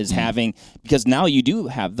 right? Is having, because now you do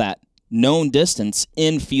have that known distance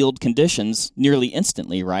in field conditions nearly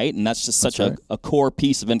instantly, right? And that's just such a core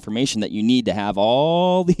piece of information that you need to have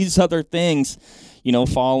all these other things,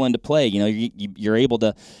 fall into play. You're able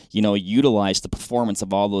to, utilize the performance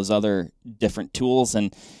of all those other different tools,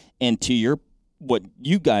 and to what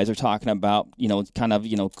you guys are talking about, kind of,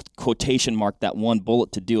 quotation mark that one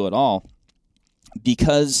bullet to do it all,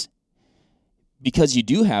 because you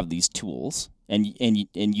do have these tools. And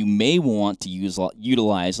you may want to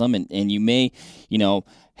utilize them, and you may,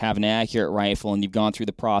 have an accurate rifle, and you've gone through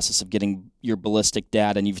the process of getting your ballistic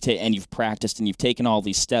data, and you've practiced, and you've taken all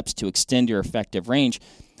these steps to extend your effective range.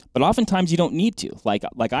 But oftentimes you don't need to. Like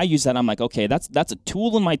I use that. I'm like, okay, that's a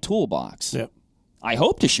tool in my toolbox. Yep. I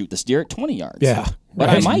hope to shoot this deer at 20 yards. Yeah. But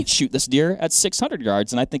I might shoot this deer at 600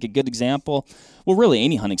 yards. And I think a good example, well, really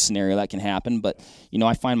any hunting scenario that can happen, but,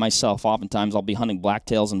 I find myself oftentimes I'll be hunting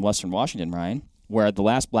blacktails in western Washington, Ryan, where the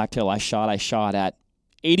last blacktail I shot at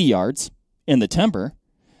 80 yards in the timber,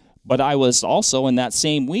 but I was also in that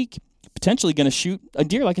same week potentially going to shoot a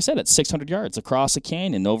deer, like I said, at 600 yards across a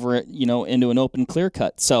canyon over it, into an open clear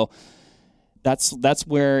cut. So that's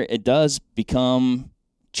where it does become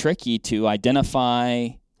tricky to identify,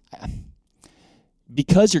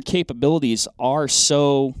 because your capabilities are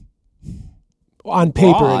so on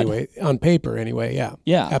paper broad. anyway.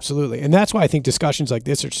 Yeah, absolutely. And that's why I think discussions like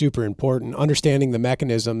this are super important, understanding the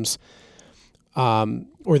mechanisms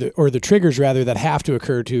or the triggers rather that have to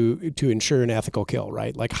occur to ensure an ethical kill,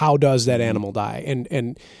 right? Like, how does that animal die?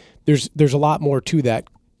 And there's a lot more to that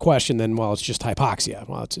question than, well, it's just hypoxia.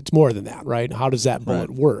 Well, it's more than that, right? How does that bullet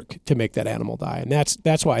work to make that animal die? And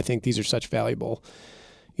that's why I think these are such valuable,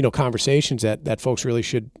 conversations that folks really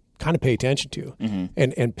should kind of pay attention to,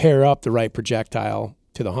 and pair up the right projectile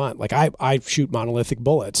to the hunt. Like I shoot monolithic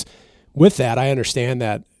bullets. With that, I understand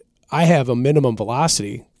that I have a minimum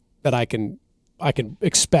velocity that I can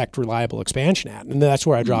expect reliable expansion at, and that's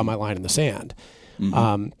where I draw my line in the sand.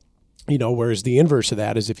 Whereas the inverse of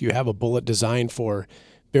that is if you have a bullet designed for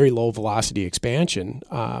very low velocity expansion,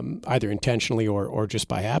 either intentionally or just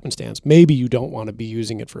by happenstance, maybe you don't want to be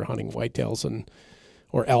using it for hunting whitetails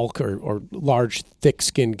elk or large,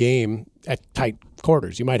 thick-skinned game at tight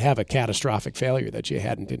quarters. You might have a catastrophic failure that you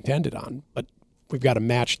hadn't intended on, but we've got to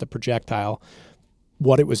match the projectile,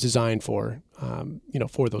 what it was designed for,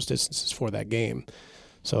 for those distances for that game.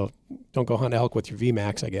 So don't go hunt elk with your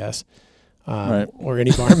VMAX, I guess, Right. or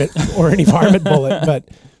any varmint bullet,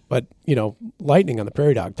 but lightning on the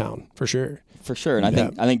prairie dog town for sure. For sure, and I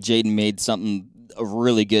think Jaden made a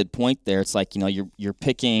really good point there. It's like you're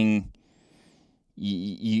picking.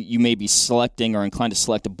 You may be selecting or inclined to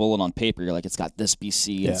select a bullet on paper. You're like, it's got this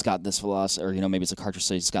BC, it's got this velocity, or maybe it's a cartridge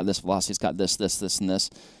says it's got this velocity, it's got this, and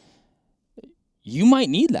this. You might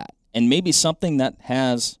need that, and maybe something that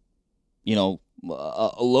has, a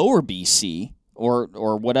lower BC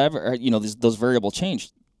or whatever. Those variable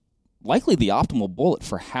change. Likely the optimal bullet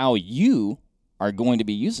for how you are going to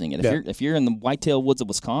be using it. If you're in the whitetail woods of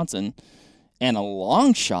Wisconsin, and a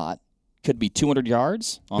long shot could be 200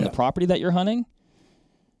 yards on the property that you're hunting.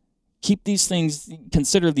 Keep these things,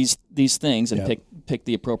 consider these things, and pick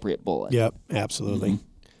the appropriate bullet. Yep, absolutely. Mm-hmm.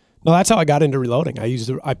 No, that's how I got into reloading.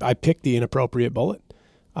 I picked the inappropriate bullet.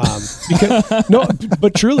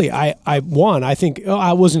 But truly, I think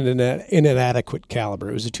I wasn't in an inadequate caliber.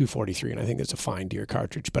 It was a 243, and I think it's a fine deer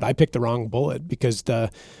cartridge. But I picked the wrong bullet because the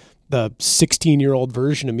 16-year-old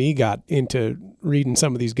version of me got into reading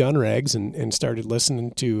some of these gun regs and started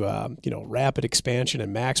listening to rapid expansion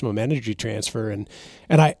and maximum energy transfer, and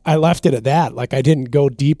I left it at that. Like, I didn't go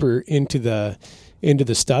deeper into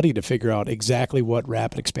the study to figure out exactly what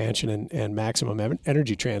rapid expansion and maximum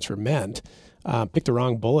energy transfer meant. Picked the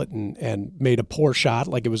wrong bullet and made a poor shot,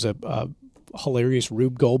 like it was a hilarious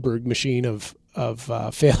Rube Goldberg machine of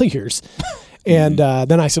failures. And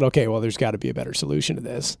then I said, okay, well, there's got to be a better solution to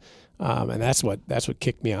this. And that's what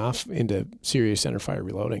kicked me off into serious centerfire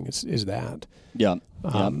reloading is that. Yeah.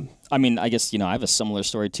 I mean, I guess, I have a similar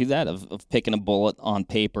story to that of picking a bullet on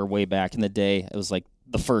paper way back in the day. It was like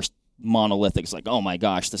the first monolithic. It's like, oh my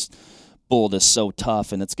gosh, this bullet is so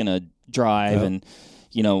tough and it's going to drive and,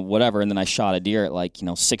 whatever. And then I shot a deer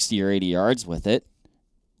at 60 or 80 yards with it.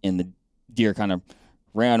 And the deer kind of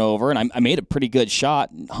ran over, and I made a pretty good shot,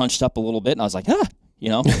 hunched up a little bit, and I was like, kind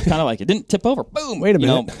of like it didn't tip over. Boom. Wait a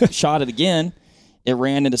minute. Shot it again. It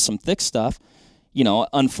ran into some thick stuff.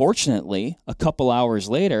 Unfortunately, a couple hours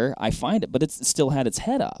later, I find it, but it still had its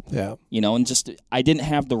head up. Yeah. And just I didn't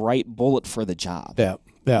have the right bullet for the job. Yeah.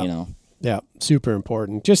 Yeah. Yeah, super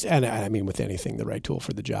important. And I mean, with anything, the right tool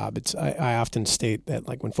for the job. I often state that,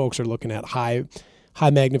 like, when folks are looking at high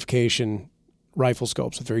magnification rifle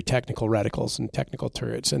scopes with very technical reticles and technical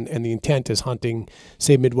turrets, and the intent is hunting,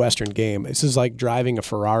 say, Midwestern game. This is like driving a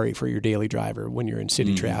Ferrari for your daily driver when you're in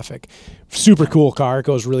city traffic. Super cool car,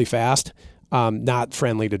 goes really fast. Not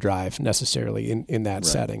friendly to drive necessarily in that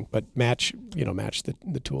setting, but match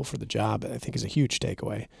the tool for the job, I think, is a huge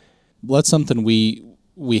takeaway. Well, that's something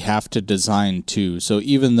we have to design too. So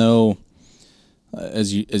even though,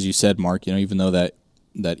 as you said, Mark, even though that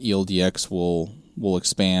ELDX will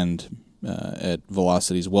expand at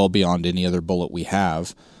velocities well beyond any other bullet we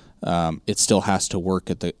have, it still has to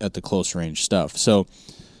work at the close range stuff. So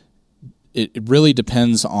it really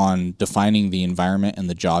depends on defining the environment and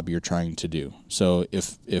the job you're trying to do. So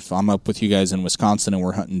if I'm up with you guys in Wisconsin and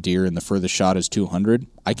we're hunting deer and the furthest shot is 200,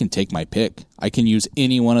 I can take my pick. I can use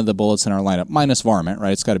any one of the bullets in our lineup, minus varmint,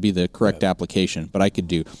 right? It's got to be the correct application. But I could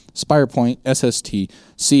do Spire Point, SST,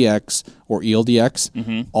 CX, or ELDX.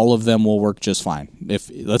 Mm-hmm. All of them will work just fine. If,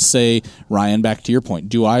 let's say, Ryan, back to your point,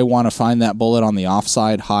 do I want to find that bullet on the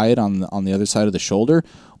offside hide on the other side of the shoulder?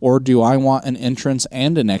 Or do I want an entrance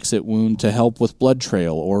and an exit wound to help with blood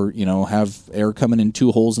trail, or have air coming in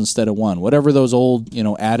 2 holes instead of 1? Whatever those old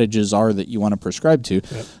adages are that you want to prescribe to,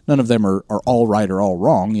 none of them are all right or all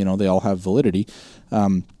wrong. They all have validity,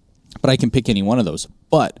 but I can pick any one of those.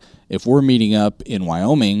 But if we're meeting up in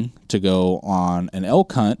Wyoming to go on an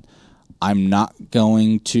elk hunt, I'm not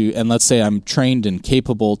going to, and let's say I'm trained and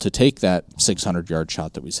capable to take that 600-yard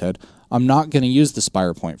shot that we said, I'm not going to use the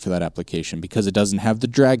Spire Point for that application because it doesn't have the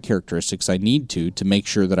drag characteristics I need to make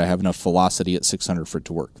sure that I have enough velocity at 600 for it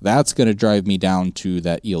to work. That's going to drive me down to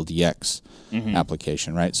that ELDX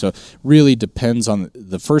application, right? So it really depends on,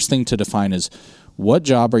 the first thing to define is, what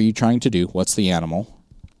job are you trying to do? What's the animal?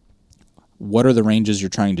 What are the ranges you're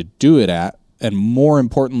trying to do it at? And more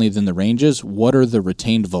importantly than the ranges, what are the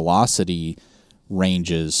retained velocity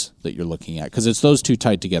ranges that you're looking at? Because it's those two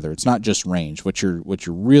tied together. It's not just range. What you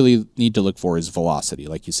really need to look for is velocity.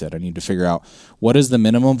 Like you said, I need to figure out what is the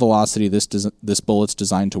minimum velocity this bullet's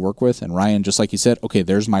designed to work with. And Ryan, just like you said, okay,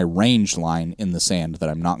 there's my range line in the sand that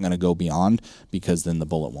I'm not going to go beyond, because then the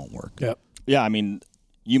bullet won't work. Yep. Yeah, I mean,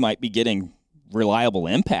 you might be getting reliable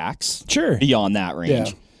impacts Sure. beyond that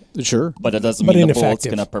range. Yeah. Sure. But it doesn't mean the bullet's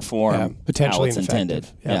going to perform potentially how it's intended.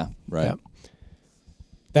 Yeah. Right. Yeah.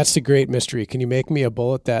 That's the great mystery. Can you make me a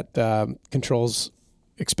bullet that controls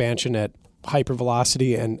expansion at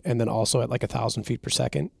hypervelocity and then also at like 1,000 feet per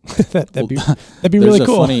second? that'd be really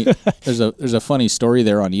cool. There's a funny story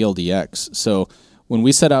there on ELDX. So when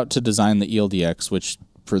we set out to design the ELDX, which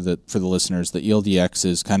for the listeners, the ELDX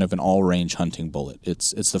is kind of an all-range hunting bullet.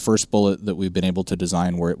 It's the first bullet that we've been able to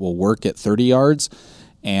design where it will work at 30 yards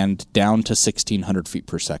and down to 1,600 feet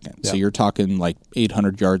per second. Yeah. So you're talking like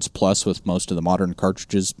 800 yards plus with most of the modern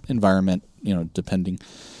cartridges environment, depending.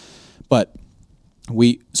 But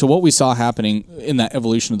what we saw happening in that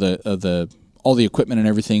evolution of the all the equipment and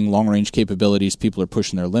everything, long range capabilities, people are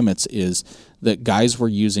pushing their limits, is that guys were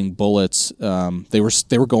using bullets. They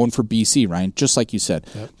were going for BC, Ryan, just like you said.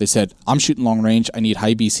 Yep. They said, I'm shooting long range. I need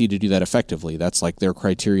high BC to do that effectively. That's like their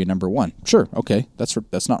criteria number one. Sure, okay,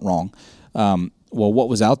 that's not wrong. Well, what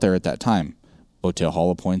was out there at that time? Bowtail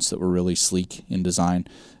hollow points that were really sleek in design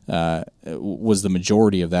was the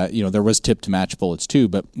majority of that. There was tip to match bullets too,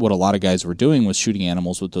 but what a lot of guys were doing was shooting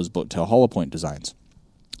animals with those bowtail hollow point designs.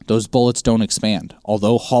 Those bullets don't expand.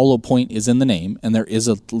 Although hollow point is in the name and there is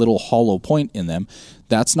a little hollow point in them,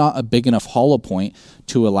 that's not a big enough hollow point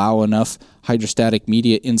to allow enough hydrostatic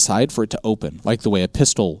media inside for it to open, like the way a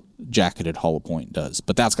pistol jacketed hollow point does.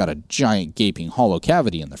 But that's got a giant gaping hollow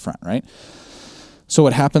cavity in the front, right? So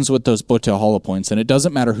what happens with those bowtail hollow points, and it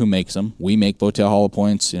doesn't matter who makes them. We make bowtail hollow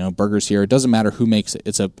points, Burgers here. It doesn't matter who makes it.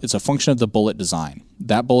 It's a function of the bullet design.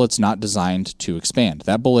 That bullet's not designed to expand.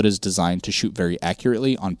 That bullet is designed to shoot very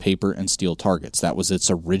accurately on paper and steel targets. That was its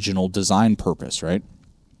original design purpose, right?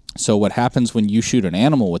 So what happens when you shoot an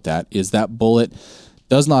animal with that is that bullet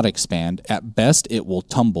does not expand. At best, it will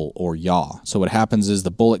tumble or yaw. So what happens is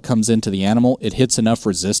the bullet comes into the animal, it hits enough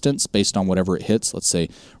resistance based on whatever it hits, let's say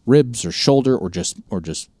ribs or shoulder or just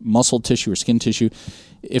muscle tissue or skin tissue.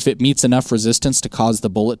 If it meets enough resistance to cause the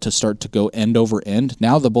bullet to start to go end over end,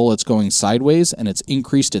 now the bullet's going sideways and it's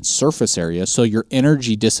increased its surface area, so your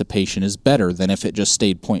energy dissipation is better than if it just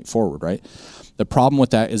stayed point forward, right? The problem with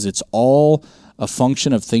that is it's all a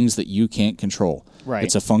function of things that you can't control. Right.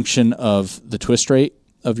 It's a function of the twist rate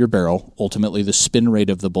of your barrel, ultimately the spin rate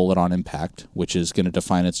of the bullet on impact, which is going to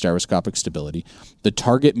define its gyroscopic stability, the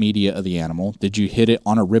target media of the animal. Did you hit it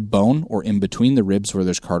on a rib bone or in between the ribs where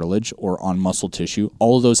there's cartilage or on muscle tissue?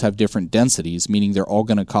 All of those have different densities, meaning they're all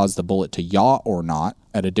going to cause the bullet to yaw or not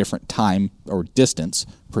at a different time or distance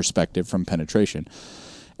perspective from penetration.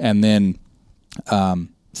 And then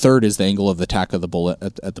third is the angle of the attack of the bullet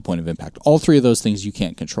at the point of impact. All three of those things you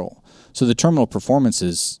can't control. So the terminal performance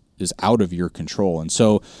is out of your control. And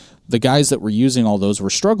so the guys that were using all those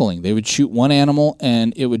were struggling. They would shoot one animal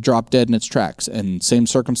and it would drop dead in its tracks. And same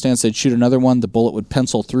circumstance, they'd shoot another one, the bullet would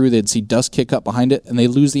pencil through, they'd see dust kick up behind it, and they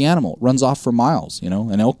lose the animal. It runs off for miles, An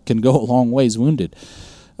elk can go a long ways wounded.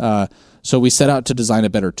 So we set out to design a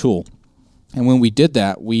better tool. And when we did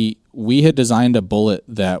that, we had designed a bullet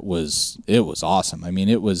that was awesome. I mean,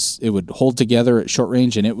 it would hold together at short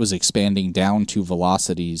range, and it was expanding down to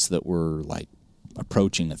velocities that were like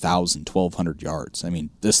approaching 1,000, 1,200 yards. I mean,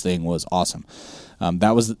 this thing was awesome.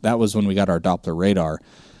 That was when we got our Doppler radar,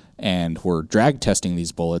 and we're drag testing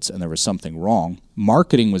these bullets, and there was something wrong.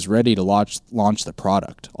 Marketing was ready to launch the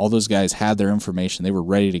product. All those guys had their information; they were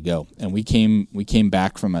ready to go. And we came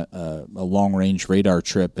back from a long range radar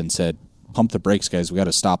trip and said, "Pump the brakes, guys! We got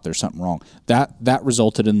to stop. There's something wrong." That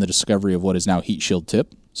resulted in the discovery of what is now heat shield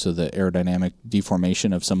tip. So the aerodynamic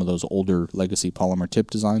deformation of some of those older legacy polymer tip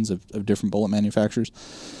designs of different bullet manufacturers.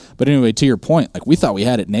 But anyway, to your point, like we thought we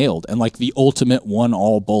had it nailed and like the ultimate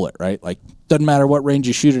one-all bullet, right? Like doesn't matter what range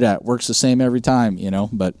you shoot it at, works the same every time,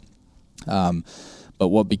 But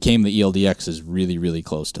what became the ELDX is really, really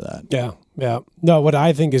close to that. Yeah. No, what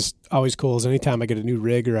I think is always cool is anytime I get a new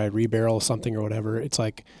rig or I rebarrel something or whatever, it's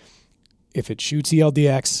like if it shoots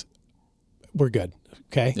ELDX, we're good.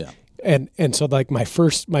 Okay. Yeah. And so like my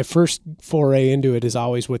first foray into it is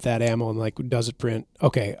always with that ammo and like, does it print?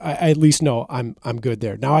 Okay, I at least know I'm good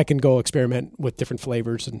there. Now I can go experiment with different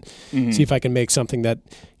flavors and see if I can make something that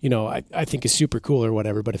I think is super cool or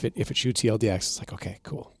whatever. But if it shoots ELDX, it's like, okay,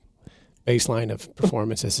 cool. Baseline of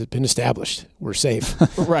performance has been established. We're safe.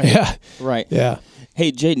 Right. Yeah. Right. Yeah.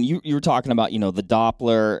 Hey, Jaden, you were talking about the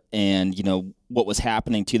Doppler and what was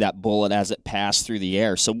happening to that bullet as it passed through the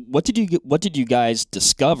air. So what did you guys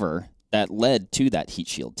discover that led to that heat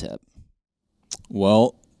shield tip?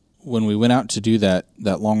 Well, when we went out to do that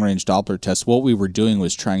long-range Doppler test, what we were doing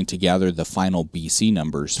was trying to gather the final BC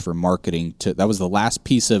numbers for marketing. That was the last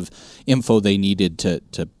piece of info they needed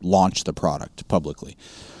to launch the product publicly.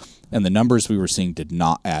 and the numbers we were seeing did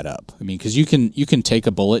not add up. I mean, because you can take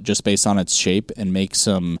a bullet just based on its shape and make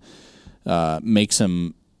some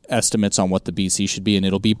estimates on what the BC should be, and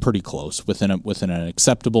it'll be pretty close within an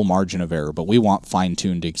acceptable margin of error. But we want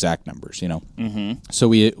fine-tuned exact numbers, Mm-hmm. So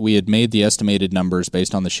we had made the estimated numbers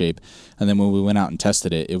based on the shape, and then when we went out and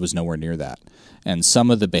tested it, it was nowhere near that. And some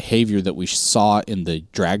of the behavior that we saw in the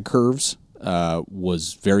drag curves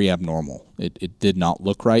was very abnormal. It did not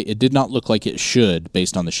look right. It did not look like it should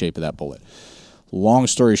based on the shape of that bullet. Long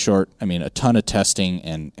story short, I mean, a ton of testing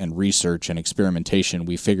and research and experimentation,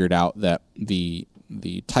 we figured out that the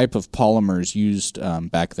type of polymers used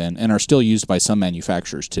back then and are still used by some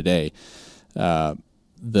manufacturers today,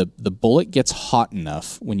 the bullet gets hot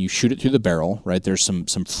enough when you shoot it through the barrel, right? There's some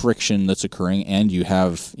friction that's occurring, and you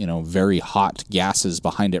have very hot gases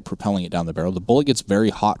behind it propelling it down the barrel. The bullet gets very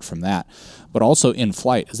hot from that, but also in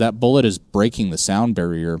flight, as that bullet is breaking the sound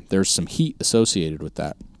barrier, there's some heat associated with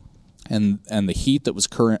that, and the heat that was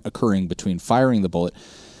occurring between firing the bullet.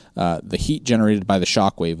 The heat generated by the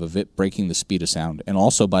shock wave of it breaking the speed of sound, and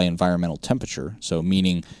also by environmental temperature, so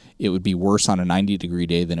meaning it would be worse on a 90-degree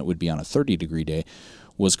day than it would be on a 30-degree day,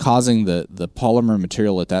 was causing the polymer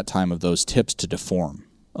material at that time of those tips to deform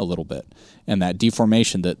a little bit. And that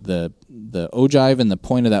deformation, that the ogive and the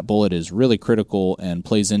point of that bullet is really critical and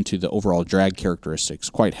plays into the overall drag characteristics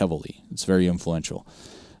quite heavily. It's very influential.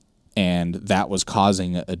 And that was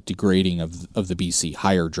causing a degrading of the BC,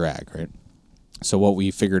 higher drag, right? So what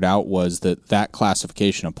we figured out was that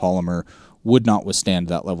classification of polymer would not withstand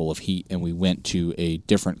that level of heat, and we went to a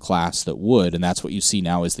different class that would, and that's what you see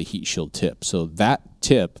now is the heat shield tip. So that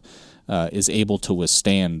tip is able to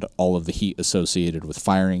withstand all of the heat associated with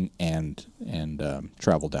firing and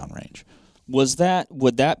travel downrange. Would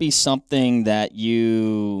that be something that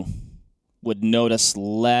you would notice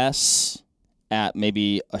less at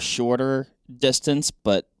maybe a shorter distance,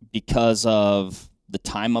 but because of the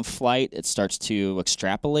time of flight, it starts to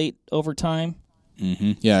extrapolate over time?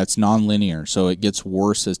 Mm-hmm. Yeah, it's nonlinear, so it gets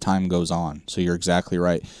worse as time goes on. So you're exactly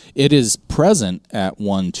right. It is present at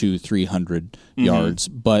 100, 200, 300 yards,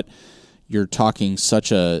 but you're talking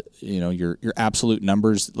such a, your absolute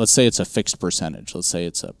numbers. Let's say it's a fixed percentage. Let's say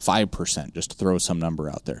it's a 5%, just to throw some number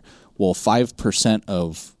out there. Well, 5%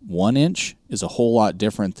 of 1 inch is a whole lot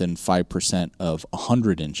different than 5% of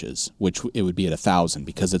 100 inches, which it would be at 1,000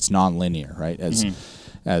 because it's nonlinear, right?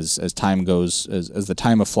 As time goes, as the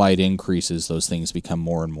time of flight increases, those things become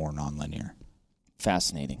more and more nonlinear.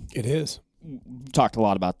 Fascinating. It is. We've talked a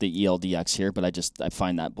lot about the ELDX here, but I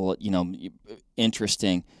find that bullet,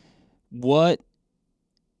 interesting. What's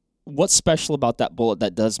special about that bullet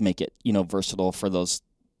that does make it, versatile for those,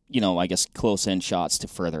 I guess close in shots to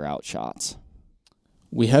further out shots?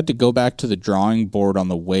 We had to go back to the drawing board on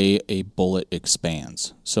the way a bullet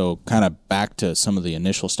expands. So kind of back to some of the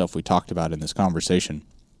initial stuff we talked about in this conversation.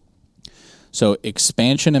 So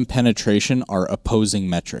expansion and penetration are opposing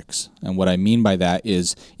metrics. And what I mean by that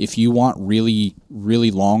is if you want really,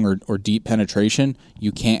 really long or deep penetration,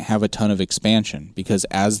 you can't have a ton of expansion because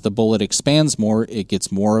as the bullet expands more, it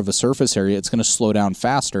gets more of a surface area. It's going to slow down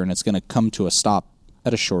faster and it's going to come to a stop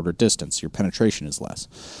at a shorter distance. Your penetration is less.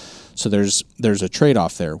 So there's a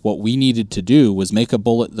trade-off there. What we needed to do was make a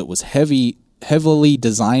bullet that was heavily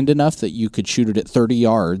designed enough that you could shoot it at 30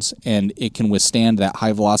 yards and it can withstand that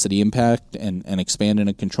high velocity impact and expand in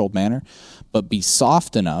a controlled manner, but be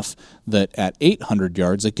soft enough that at 800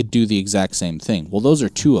 yards it could do the exact same thing. Well, those are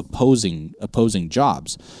two opposing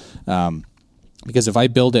jobs. Because if I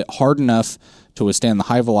build it hard enough to withstand the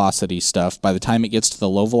high velocity stuff, by the time it gets to the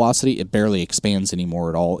low velocity, it barely expands anymore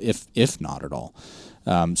at all, if not at all.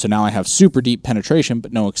 So now I have super deep penetration,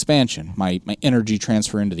 but no expansion. My energy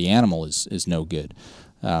transfer into the animal is no good.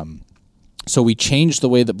 So we changed the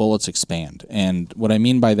way that bullets expand. And what I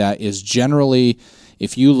mean by that is generally,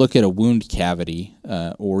 if you look at a wound cavity,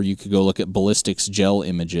 or you could go look at ballistics gel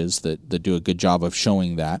images that do a good job of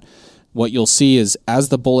showing that, what you'll see is as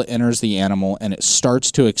the bullet enters the animal and it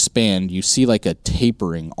starts to expand, you see like a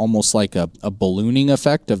tapering, almost like a ballooning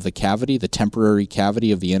effect of the cavity, the temporary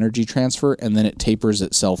cavity of the energy transfer, and then it tapers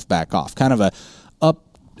itself back off, kind of a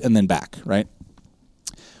up and then back, right?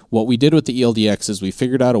 What we did with the ELDX is we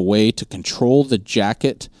figured out a way to control the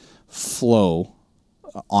jacket flow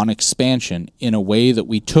on expansion in a way that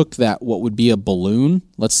we took that, what would be a balloon,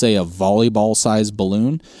 let's say a volleyball-sized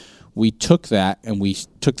balloon, we took that and we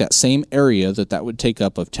took that same area that would take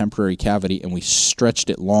up of temporary cavity and we stretched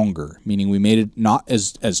it longer, meaning we made it not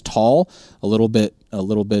as tall, a little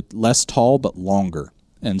bit less tall, but longer.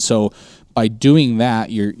 And so by doing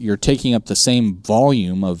that, you're taking up the same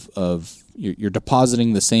volume of You're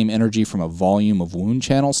depositing the same energy from a volume of wound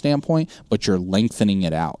channel standpoint, but you're lengthening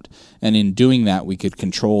it out. And in doing that, we could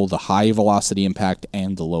control the high velocity impact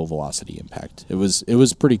and the low velocity impact. It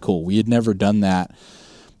was pretty cool. We had never done that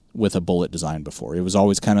with a bullet design before. It was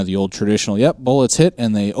always kind of the old traditional, bullets hit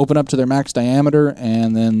and they open up to their max diameter,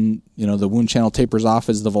 and then, the wound channel tapers off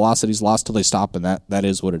as the velocity's lost till they stop, and that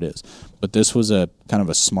is what it is. But this was a kind of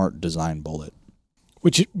a smart design bullet.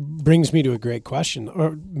 Which brings me to a great question,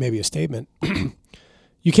 or maybe a statement.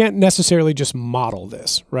 You can't necessarily just model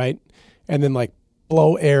this, right? And then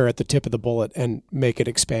blow air at the tip of the bullet and make it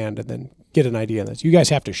expand and then get an idea of this. You guys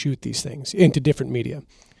have to shoot these things into different media,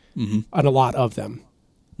 and a lot of them.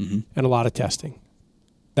 And a lot of testing.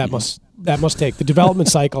 That must take the development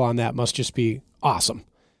cycle on that must just be awesome.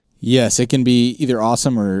 Yes, it can be either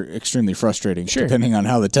awesome or extremely frustrating, depending on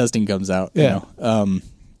how the testing comes out. Yeah.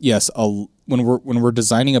 Yes, when we're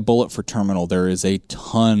designing a bullet for terminal, there is a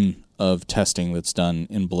ton of testing that's done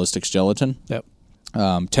in ballistics gelatin. Yep.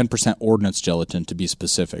 10% ordnance gelatin to be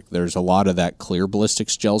specific. There's a lot of that clear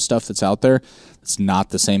ballistics gel stuff that's out there. It's not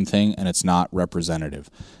the same thing, and it's not representative.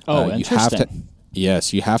 Interesting.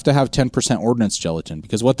 Yes, you have to have 10% ordnance gelatin,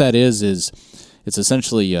 because what that is it's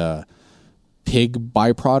essentially a pig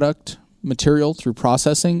byproduct material through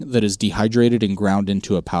processing that is dehydrated and ground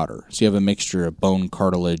into a powder. So you have a mixture of bone,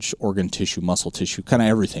 cartilage, organ tissue, muscle tissue, kind of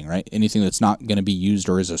everything, right? Anything that's not going to be used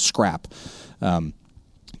or is a scrap.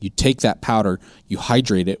 You take that powder, you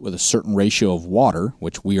hydrate it with a certain ratio of water,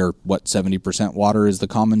 which we are, 70% water is the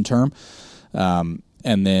common term, and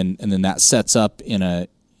then that sets up in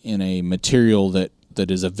a material that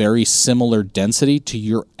is a very similar density to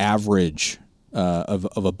your average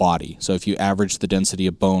of a body. So if you average the density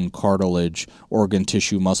of bone, cartilage, organ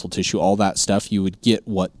tissue, muscle tissue, all that stuff, you would get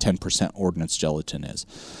what 10% ordnance gelatin is.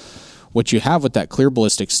 What you have with that clear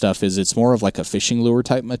ballistic stuff is it's more of like a fishing lure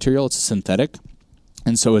type material. It's synthetic.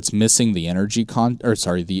 And so it's missing the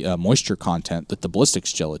moisture content that the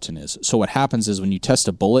ballistics gelatin is. So what happens is when you test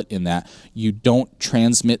a bullet in that, you don't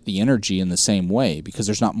transmit the energy in the same way because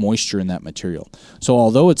there's not moisture in that material. So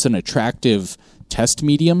although it's an attractive test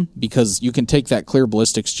medium, because you can take that clear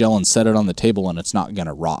ballistics gel and set it on the table and it's not going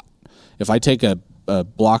to rot. If I take a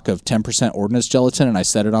block of 10% ordnance gelatin and I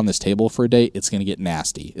set it on this table for a day, it's going to get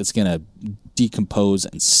nasty. It's going to decompose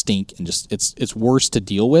and stink, and just it's worse to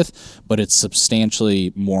deal with, but it's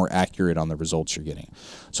substantially more accurate on the results you're getting.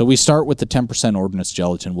 So we start with the 10% ordnance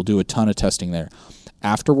gelatin. We'll do a ton of testing there.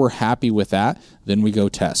 After we're happy with that, then we go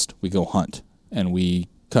test. We go hunt, and we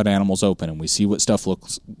cut animals open, and we see what stuff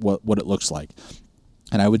looks what it looks like.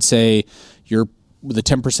 And I would say the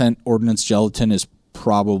 10% ordnance gelatin is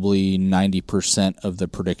probably 90% of the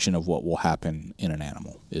prediction of what will happen in an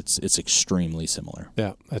animal. It's extremely similar.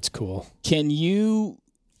 Yeah, that's cool. Can you,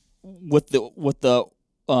 with the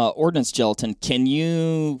ordnance gelatin, can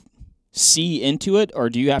you see into it, or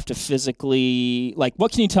do you have to physically,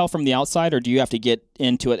 what can you tell from the outside, or do you have to get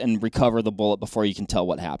into it and recover the bullet before you can tell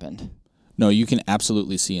what happened? No, you can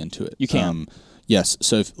absolutely see into it. You can? Yes.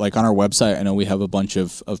 So if, on our website, I know we have a bunch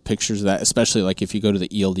of pictures of that, especially if you go to the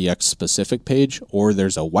ELDX specific page, or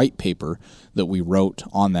there's a white paper that we wrote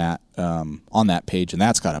on that page, and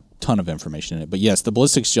that's got a ton of information in it. But yes, the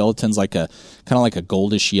ballistics gelatin's kind of like a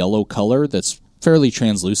goldish yellow color that's fairly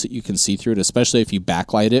translucent. You can see through it, especially if you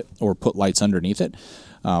backlight it or put lights underneath it.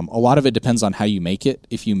 A lot of it depends on how you make it.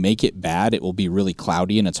 If you make it bad, it will be really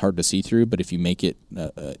cloudy and it's hard to see through. But if you make it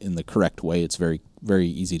in the correct way, it's very, very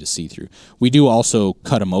easy to see through. We do also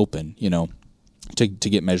cut them open, to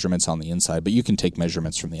get measurements on the inside. But you can take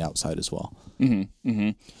measurements from the outside as well. Mm-hmm. Mm-hmm.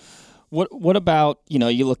 What about,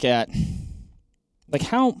 you look at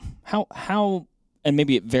how, and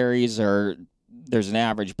maybe it varies or there's an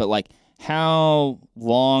average, but how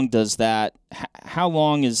long does that? How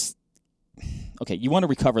long is? Okay, you want to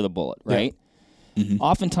recover the bullet, right? Yeah. Mm-hmm.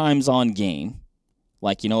 Oftentimes on game,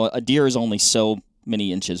 a deer is only so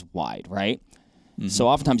many inches wide, right? Mm-hmm. So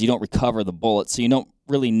oftentimes you don't recover the bullet, so you don't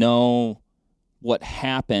really know what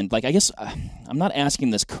happened. I guess I'm not asking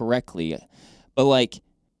this correctly, but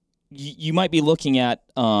you might be looking at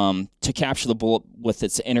to capture the bullet with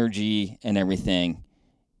its energy and everything,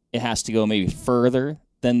 it has to go maybe further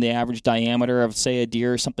than the average diameter of, say, a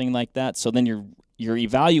deer or something like that. So then you're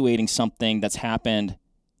evaluating something that's happened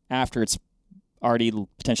after it's already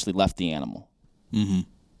potentially left the animal. Mm-hmm.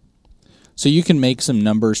 So you can make some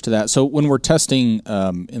numbers to that. So when we're testing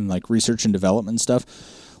in research and development stuff,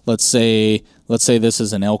 let's say this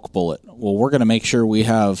is an elk bullet. Well, we're going to make sure we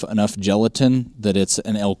have enough gelatin that it's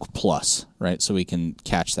an elk plus, right? So we can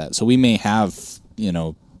catch that. So we may have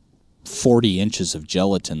 40 inches of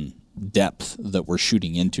gelatin depth that we're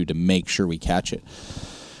shooting into to make sure we catch it.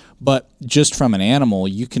 But just from an animal,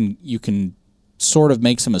 you can sort of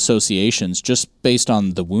make some associations just based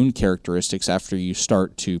on the wound characteristics after you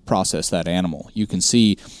start to process that animal. You can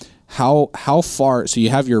see how far, so you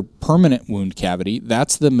have your permanent wound cavity.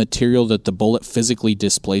 That's the material that the bullet physically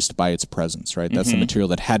displaced by its presence, right? That's the material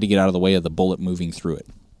that had to get out of the way of the bullet moving through it.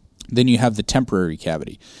 Then you have the temporary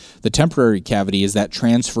cavity. The temporary cavity is that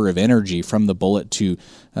transfer of energy from the bullet to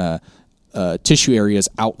tissue areas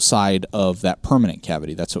outside of that permanent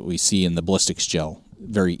cavity. That's what we see in the ballistics gel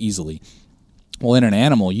very easily. Well, in an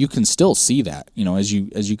animal, you can still see that. As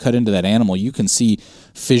you cut into that animal, you can see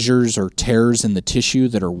fissures or tears in the tissue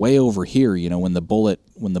that are way over here. When the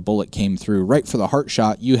bullet came through, right for the heart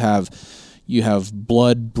shot, you have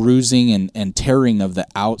blood bruising and tearing of the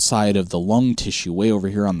outside of the lung tissue way over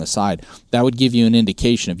here on the side. That would give you an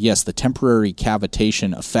indication of, yes, the temporary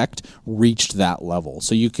cavitation effect reached that level.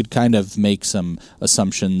 So you could kind of make some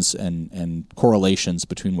assumptions and correlations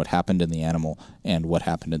between what happened in the animal and what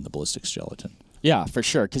happened in the ballistics gelatin. Yeah, for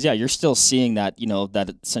sure. Because you're still seeing that,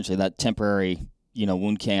 that essentially that temporary,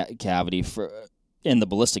 wound cavity in the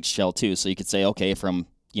ballistics gel too. So you could say, okay, from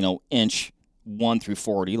inch 1 through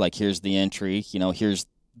 40, like here's the entry. Here's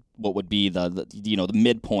what would be the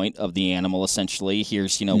midpoint of the animal. Essentially,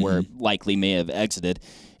 here's where it likely may have exited,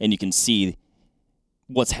 and you can see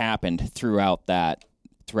what's happened throughout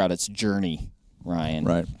its journey. Ryan.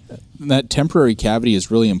 Right. And that temporary cavity is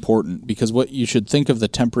really important because what you should think of the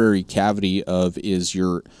temporary cavity of is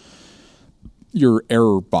your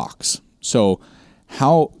error box. So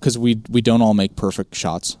because we don't all make perfect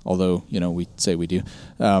shots, although, we say we do.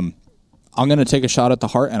 I'm going to take a shot at the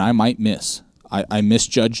heart and I might miss. I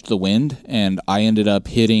misjudged the wind and I ended up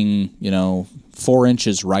hitting, 4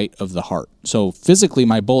 inches right of the heart. So physically,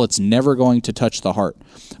 my bullet's never going to touch the heart.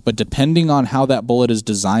 But depending on how that bullet is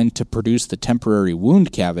designed to produce the temporary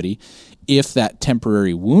wound cavity, if that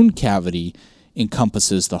temporary wound cavity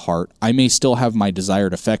encompasses the heart, I may still have my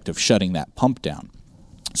desired effect of shutting that pump down.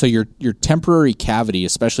 So your temporary cavity,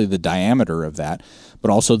 especially the diameter of that, but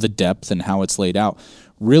also the depth and how it's laid out,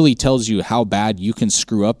 really tells you how bad you can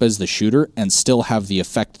screw up as the shooter and still have the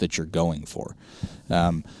effect that you're going for.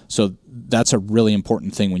 So that's a really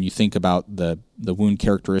important thing when you think about the wound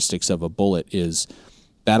characteristics of a bullet, is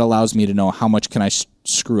that allows me to know how much can I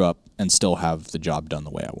screw up and still have the job done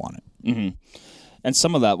the way I want it. Mm-hmm. And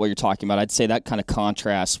some of that, what you're talking about, I'd say that kind of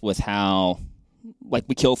contrasts with how, like,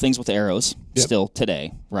 we kill things with arrows still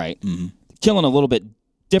today, right? Mm-hmm. Killing a little bit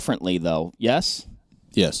differently, though, yes?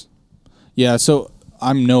 Yes. Yeah, so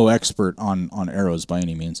I'm no expert on arrows by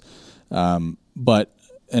any means, but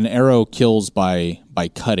an arrow kills by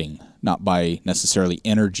cutting, not by necessarily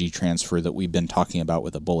energy transfer that we've been talking about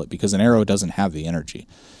with a bullet, because an arrow doesn't have the energy.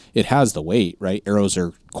 It has the weight, right? Arrows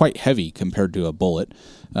are quite heavy compared to a bullet.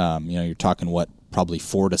 You're talking probably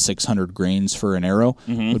 400 to 600 grains for an arrow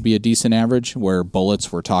would be a decent average, where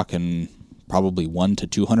bullets we're talking probably 100 to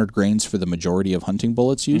 200 grains for the majority of hunting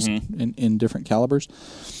bullets used in different calibers.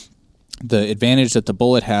 The advantage that the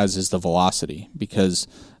bullet has is the velocity, because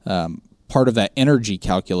part of that energy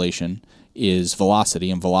calculation is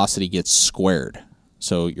velocity, and velocity gets squared.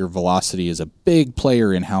 So your velocity is a big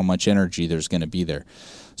player in how much energy there's going to be there.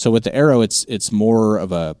 So with the arrow, it's more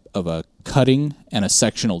of a cutting and a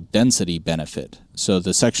sectional density benefit. So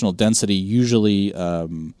the sectional density usually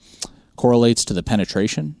correlates to the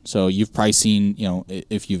penetration. So you've probably seen,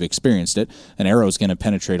 if you've experienced it, an arrow is going to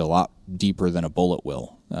penetrate a lot deeper than a bullet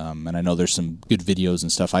will. And I know there's some good videos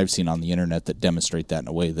and stuff I've seen on the internet that demonstrate that in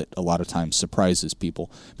a way that a lot of times surprises people,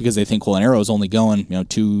 because they think, well, an arrow is only going,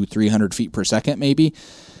 200-300 feet per second maybe.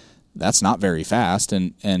 That's not very fast.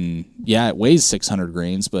 And yeah, it weighs 600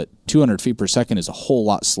 grains, but 200 feet per second is a whole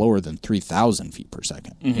lot slower than 3,000 feet per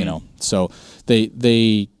second, So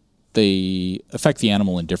they affect the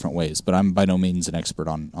animal in different ways, but I'm by no means an expert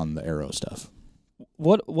on the arrow stuff.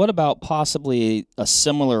 What about possibly a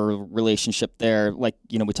similar relationship there? Like,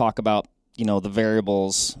 we talk about, the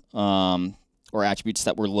variables or attributes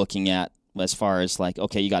that we're looking at as far as, like,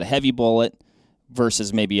 okay, you got a heavy bullet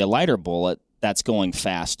versus maybe a lighter bullet that's going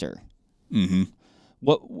faster. Mm-hmm.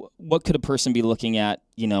 What could a person be looking at,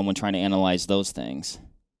 when trying to analyze those things?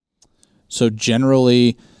 So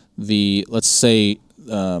generally, let's say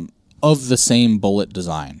of the same bullet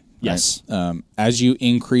design. Yes. Right? As you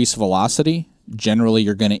increase velocity, generally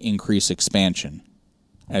you're going to increase expansion.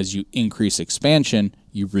 As you increase expansion,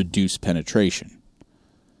 you reduce penetration.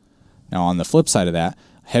 Now, on the flip side of that,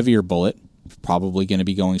 heavier bullet, probably going to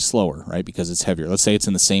be going slower, right? Because it's heavier. Let's say it's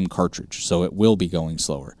in the same cartridge, so it will be going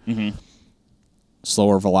slower. Mm-hmm.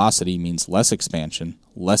 Slower velocity means less expansion.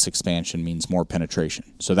 less expansion means more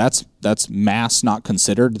penetration. So that's mass not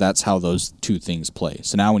considered. That's how those two things play.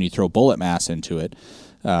 So now when you throw bullet mass into it,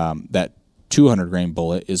 that 200 grain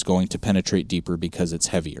bullet is going to penetrate deeper because it's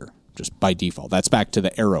heavier, just by default. That's back to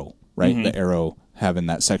the arrow, right? The arrow having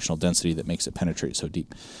that sectional density that makes it penetrate so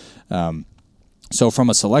deep. So from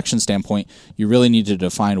a selection standpoint, you really need to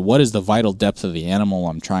define what is the vital depth of the animal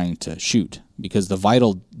I'm trying to shoot, because the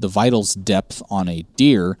vitals depth on a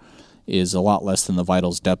deer is a lot less than the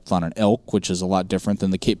vitals depth on an elk, which is a lot different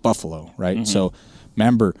than the Cape buffalo, right? So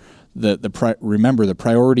remember the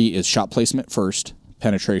priority is shot placement first,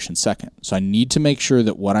 penetration second. So I need to make sure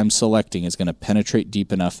that what I'm selecting is going to penetrate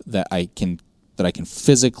deep enough that I can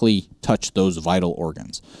physically touch those vital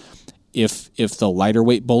organs. If the lighter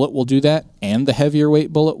weight bullet will do that and the heavier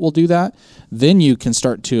weight bullet will do that, then you can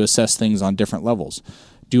start to assess things on different levels.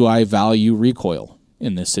 Do I value recoil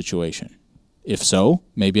in this situation? If so,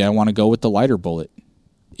 maybe I want to go with the lighter bullet.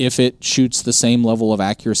 If it shoots the same level of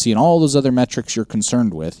accuracy and all those other metrics you're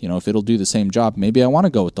concerned with, if it'll do the same job, maybe I want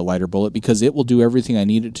to go with the lighter bullet because it will do everything I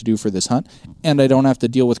need it to do for this hunt, and I don't have to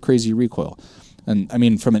deal with crazy recoil. And I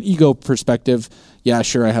mean, from an ego perspective, yeah,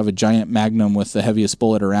 sure, I have a giant Magnum with the heaviest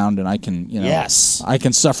bullet around, and I can, yes, I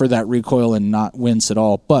can suffer that recoil and not wince at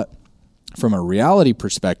all. But from a reality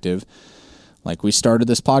perspective, like we started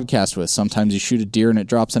this podcast with, sometimes you shoot a deer and it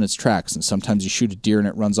drops in its tracks, and sometimes you shoot a deer and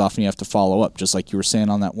it runs off and you have to follow up, just like you were saying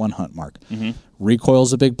on that one hunt, Mark. Recoil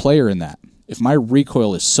is a big player in that. If my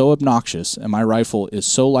recoil is so obnoxious and my rifle is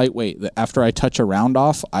so lightweight that after I touch a round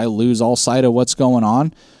off, I lose all sight of what's going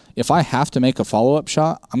on, if I have to make a follow-up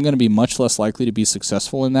shot, I'm going to be much less likely to be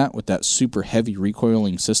successful in that with that super heavy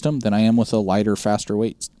recoiling system than I am with a lighter, faster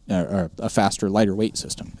weight, or a faster, lighter weight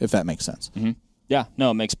system, if that makes sense. Yeah,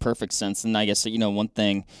 no, it makes perfect sense. And I guess,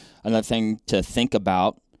 another thing to think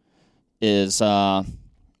about is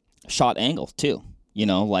shot angle too.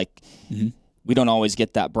 We don't always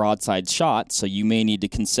get that broadside shot, so you may need to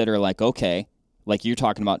consider okay, like you're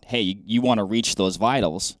talking about, hey, you want to reach those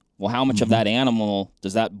vitals. Well, how much of that animal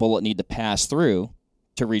does that bullet need to pass through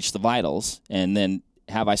to reach the vitals? And then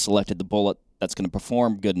have I selected the bullet that's going to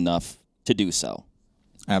perform good enough to do so?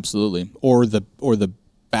 Absolutely. Or the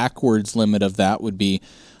backwards limit of that would be,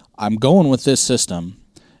 I'm going with this system,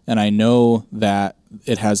 and I know that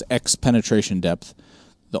it has X penetration depth.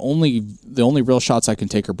 The only real shots I can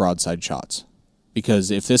take are broadside shots.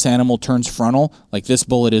 Because if this animal turns frontal, like this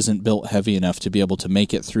bullet isn't built heavy enough to be able to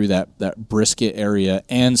make it through that brisket area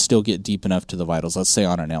and still get deep enough to the vitals, let's say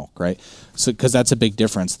on an elk, right? So because that's a big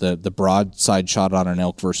difference, the broadside shot on an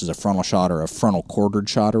elk versus a frontal shot or a frontal quartered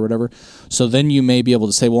shot or whatever. So then you may be able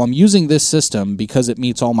to say, well, I'm using this system because it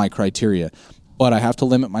meets all my criteria, but I have to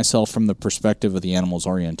limit myself from the perspective of the animal's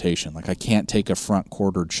orientation. Like I can't take a front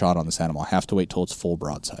quartered shot on this animal. I have to wait till it's full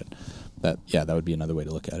broadside. That would be another way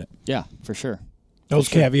to look at it. Yeah, for sure. Those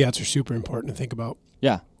caveats are super important to think about.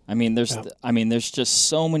 Yeah, there's just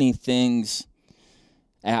so many things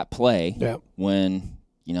at play when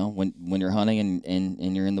you're hunting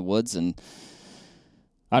and you're in the woods. And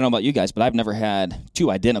I don't know about you guys, but I've never had two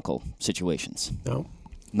identical situations. No,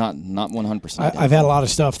 not 100%. I've had a lot of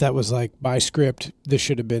stuff that was like by script. This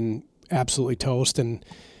should have been absolutely toast, and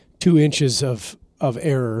 2 inches of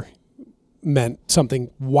error meant something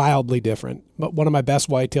wildly different. But one of my best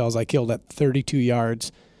whitetails I killed at 32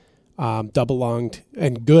 yards, double lunged,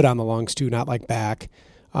 and good on the lungs too, not like back.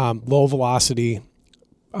 Low velocity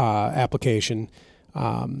application.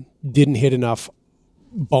 Didn't hit enough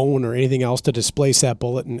bone or anything else to displace that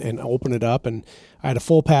bullet and open it up. And I had a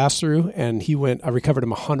full pass through, and I recovered him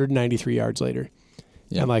 193 yards later.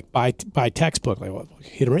 Yeah. And like by textbook,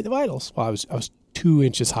 hit him right in the vitals. Well, I was 2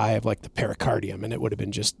 inches high of like the pericardium, and it would have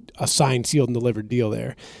been just a signed, sealed, and delivered deal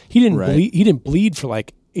there. He didn't bleed for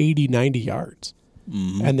like 80, 90 yards.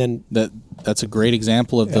 And then that's a great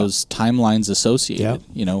example of those timelines associated.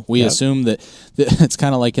 We assume that it's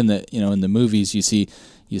kind of like in the movies you see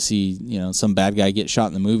some bad guy get shot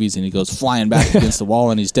in the movies and he goes flying back against the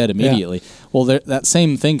wall and he's dead immediately. Well, that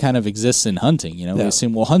same thing kind of exists in hunting. We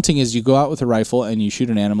assume, hunting is you go out with a rifle and you shoot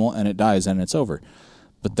an animal and it dies and it's over.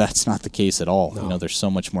 But that's not the case at all. No. There's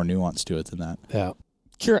so much more nuance to it than that. Yeah.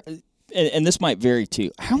 And this might vary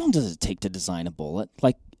too. How long does it take to design a bullet?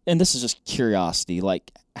 And this is just curiosity.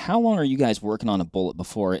 How long are you guys working on a bullet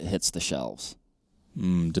before it hits the shelves?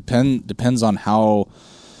 Depends on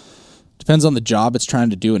the job it's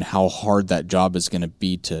trying to do and how hard that job is going to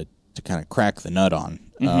be to kind of crack the nut on.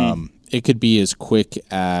 It could be as quick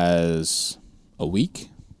as a week.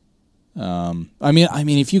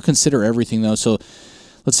 If you consider everything though, so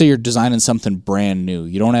let's say you're designing something brand new.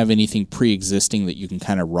 You don't have anything pre-existing that you can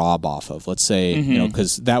kind of rob off of. Let's say, you know,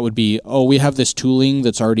 because that would be, oh, we have this tooling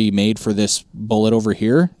that's already made for this bullet over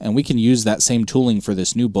here, and we can use that same tooling for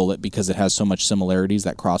this new bullet because it has so much similarities,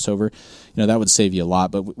 that crossover. You know, that would save you a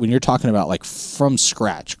lot. But when you're talking about like from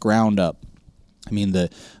scratch, ground up, I mean, the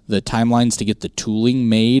timelines to get the tooling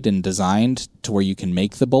made and designed to where you can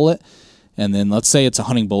make the bullet. And then let's say it's a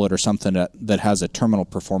hunting bullet or something that has a terminal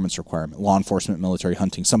performance requirement, law enforcement, military,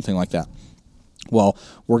 hunting, something like that. Well,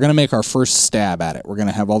 we're going to make our first stab at it. We're going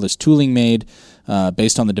to have all this tooling made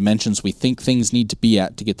based on the dimensions we think things need to be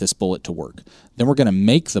at to get this bullet to work. Then we're going to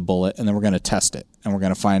make the bullet, and then we're going to test it. And we're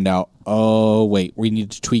going to find out, oh, wait, we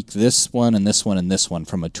need to tweak this one and this one and this one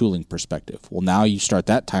from a tooling perspective. Well, now you start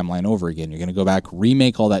that timeline over again. You're going to go back,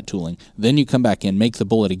 remake all that tooling. Then you come back in, make the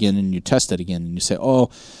bullet again, and you test it again. And you say, oh,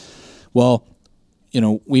 well, you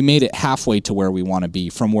know, we made it halfway to where we want to be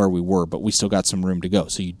from where we were, but we still got some room to go.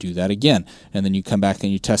 So you do that again, and then you come back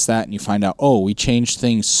and you test that, and you find out, oh, we changed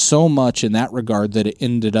things so much in that regard that it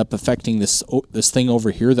ended up affecting this thing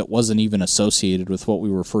over here that wasn't even associated with what we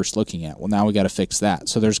were first looking at. Well, now we got to fix that.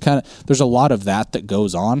 So there's a lot of that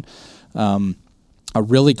goes on. A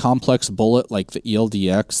really complex bullet like the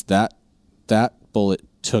ELDX, that bullet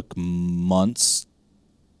took months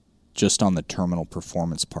just on the terminal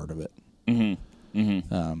performance part of it.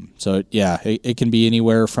 So yeah, it can be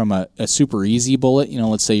anywhere from a super easy bullet. You know,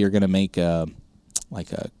 let's say you're going to make a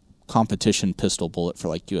competition pistol bullet for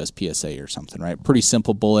like USPSA or something, right? Pretty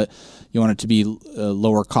simple bullet. You want it to be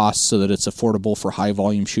lower cost so that it's affordable for high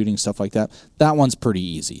volume shooting, stuff like that. That one's pretty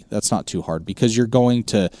easy. That's not too hard because you're going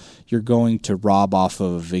to rob off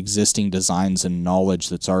of existing designs and knowledge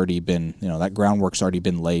that's already been, you know, that groundwork's already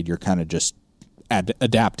been laid. You're kind of just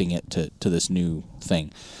adapting it to this new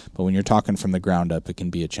thing. But when you're talking from the ground up, it can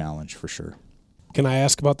be a challenge for sure. Can I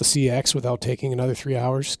ask about the CX without taking another 3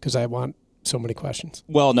 hours? Because I want so many questions.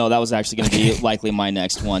 Well, no, that was actually going to be likely my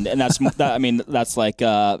next one, and that's like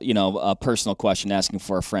a personal question asking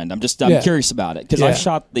for a friend. I'm curious about it because I've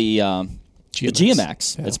shot the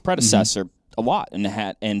GMX, its predecessor, a lot,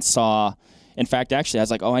 and saw. In fact, actually, I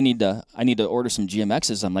was like, oh, I need to order some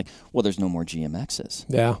GMXs. I'm like, well, there's no more GMXs.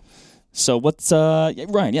 Yeah. So what's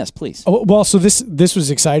Ryan? Yes, please. Oh, well, so this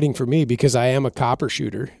was exciting for me because I am a copper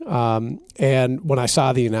shooter, and when I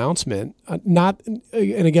saw the announcement,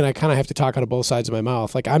 and again, I kind of have to talk out of both sides of my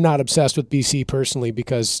mouth. Like, I'm not obsessed with BC personally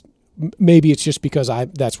because maybe it's just because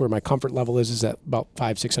that's where my comfort level is at about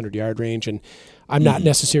 500-600 yard range, and I'm not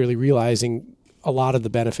necessarily realizing a lot of the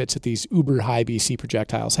benefits that these uber high BC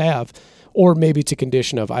projectiles have, or maybe it's a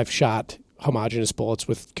condition of I've shot homogeneous bullets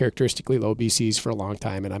with characteristically low BCs for a long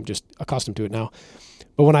time, and I'm just accustomed to it now.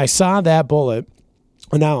 But when I saw that bullet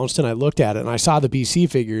announced and I looked at it and I saw the BC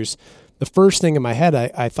figures, the first thing in my head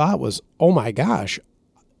I thought was, oh my gosh,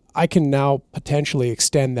 I can now potentially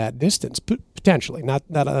extend that distance. Potentially. Not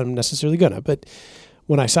that I'm necessarily going to, but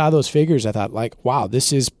when I saw those figures, I thought, like, wow,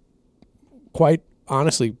 this is quite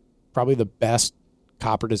honestly probably the best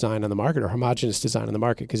copper design on the market or homogeneous design on the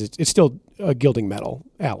market because it's still a gilding metal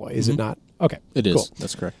alloy, is it not? Okay. It is. Cool.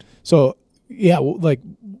 That's correct. So, yeah, like,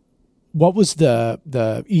 what was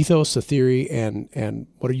the ethos, the theory, and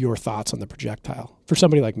what are your thoughts on the projectile for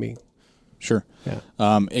somebody like me? Sure.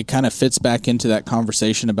 Yeah. It kind of fits back into that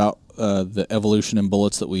conversation about the evolution in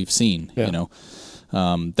bullets that we've seen. Yeah. You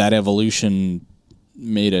know, that evolution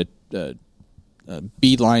made a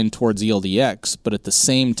beeline towards ELDX, but at the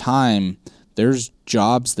same time, there's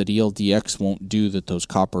jobs that ELDX won't do that those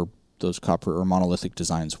copper or monolithic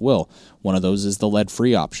designs will. One of those is the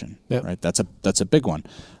lead-free option. Yep. Right? That's a big one.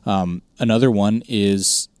 Another one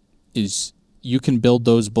is you can build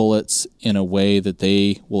those bullets in a way that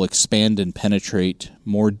they will expand and penetrate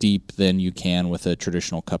more deep than you can with a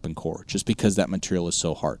traditional cup and core, just because that material is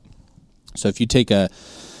so hard. So if you take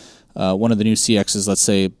one of the new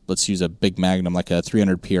CXs, let's use a big Magnum like a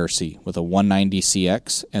 300 PRC with a 190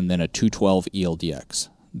 CX and then a 212 ELDX.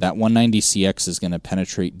 That 190 CX is going to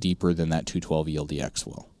penetrate deeper than that 212 ELDX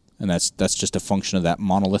will. And that's just a function of that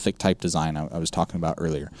monolithic type design I was talking about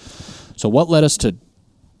earlier. So what led us to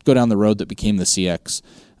go down the road that became the CX?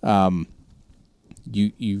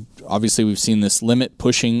 You obviously we've seen this limit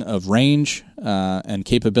pushing of range and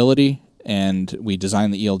capability, and we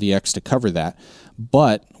designed the ELDX to cover that.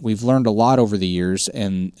 But we've learned a lot over the years,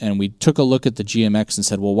 and we took a look at the GMX and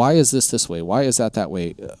said, well, why is this way? Why is that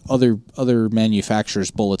way? Other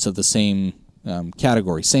manufacturers' bullets of the same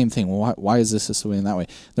category, same thing. Well, why is this way and that way?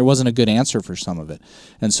 There wasn't a good answer for some of it.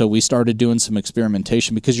 And so we started doing some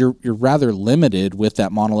experimentation because you're rather limited with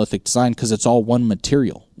that monolithic design because it's all one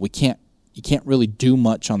material. You can't really do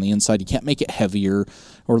much on the inside. You can't make it heavier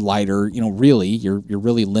or lighter, really, you're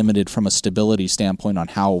really limited from a stability standpoint on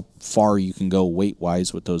how far you can go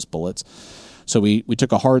weight-wise with those bullets. So we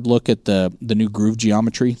took a hard look at the new groove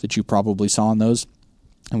geometry that you probably saw on those,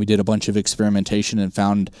 and we did a bunch of experimentation and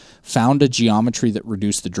found a geometry that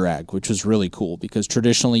reduced the drag, which was really cool because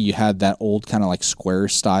traditionally you had that old kind of like square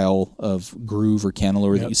style of groove or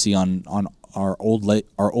cantilever that you see on our old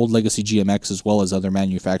legacy GMX as well as other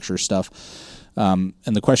manufacturer stuff. And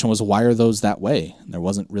the question was, why are those that way? And there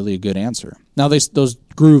wasn't really a good answer. Now, those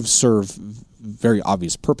grooves serve very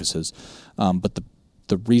obvious purposes, but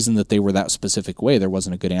the reason that they were that specific way, there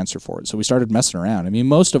wasn't a good answer for it. So we started messing around. I mean,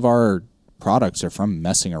 most of our products are from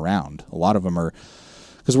messing around. A lot of them are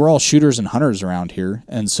because we're all shooters and hunters around here,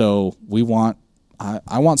 and so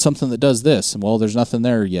I want something that does this, and well, there's nothing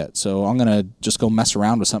there yet, so I'm gonna just go mess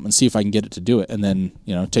around with something and see if I can get it to do it, and then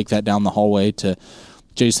take that down the hallway to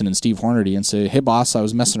Jason and Steve Hornady and say, hey boss, I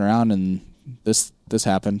was messing around and this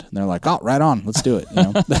happened, and they're like, oh, right on, let's do it.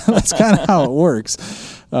 That's kind of how it works.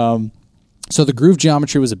 So the groove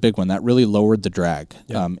geometry was a big one that really lowered the drag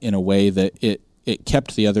in a way that it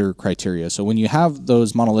kept the other criteria. So when you have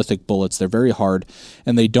those monolithic bullets, they're very hard,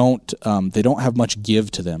 and they don't have much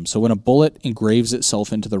give to them. So when a bullet engraves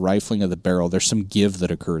itself into the rifling of the barrel, there's some give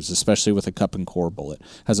that occurs, especially with a cup and core bullet. It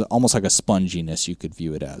has almost like a sponginess, you could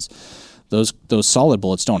view it as. Those solid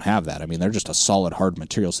bullets don't have that. I mean, they're just a solid, hard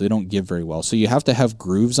material, so they don't give very well. So you have to have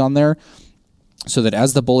grooves on there so that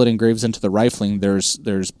as the bullet engraves into the rifling,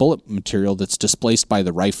 there's bullet material that's displaced by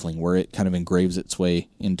the rifling where it kind of engraves its way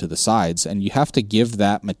into the sides. And you have to give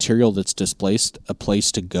that material that's displaced a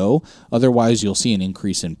place to go. Otherwise, you'll see an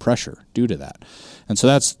increase in pressure due to that. And so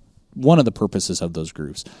that's one of the purposes of those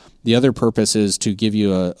grooves. The other purpose is to give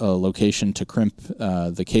you a location to crimp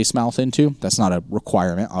the case mouth into. That's not a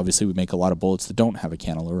requirement. Obviously, we make a lot of bullets that don't have a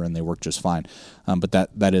cantilever, and they work just fine. But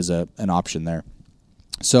that is an option there.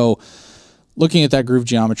 So looking at that groove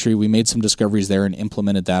geometry, we made some discoveries there and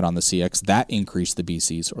implemented that on the CX. That increased the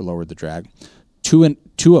BCs, or lowered the drag,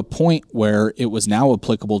 to a point where it was now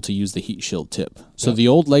applicable to use the heat shield tip. So the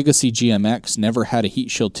old legacy GMX never had a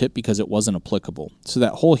heat shield tip because it wasn't applicable. So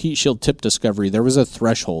that whole heat shield tip discovery, there was a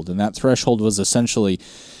threshold, and that threshold was essentially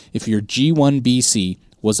if your G1 BC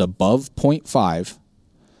was above 0.5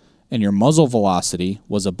 and your muzzle velocity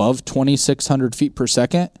was above 2,600 feet per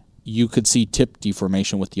second, you could see tip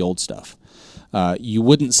deformation with the old stuff. You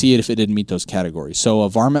wouldn't see it if it didn't meet those categories. So a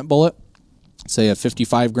varmint bullet, say a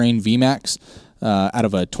 55 grain VMAX out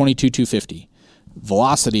of a 22-250,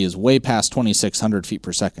 velocity is way past 2,600 feet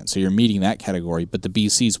per second. So you're meeting that category, but the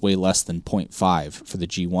BC is way less than 0.5 for the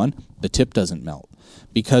G1. The tip doesn't melt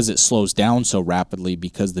because it slows down so rapidly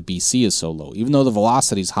because the BC is so low. Even though the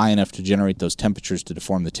velocity is high enough to generate those temperatures to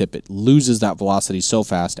deform the tip, it loses that velocity so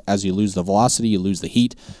fast. As you lose the velocity, you lose the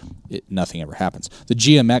heat. Nothing ever happens. The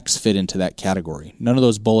GMX fit into that category. None of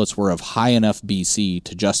those bullets were of high enough BC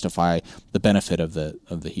to justify the benefit of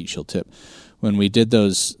the heat shield tip. When we did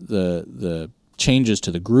those the changes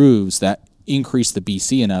to the grooves, that increased the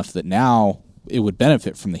BC enough that now it would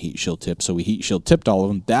benefit from the heat shield tip. So we heat shield tipped all of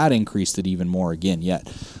them. That increased it even more again yet.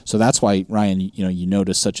 So that's why, Ryan, you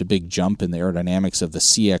notice such a big jump in the aerodynamics of the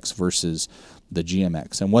CX versus the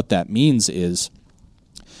GMX. And what that means is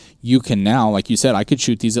you can now, like you said, I could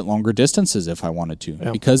shoot these at longer distances if I wanted to.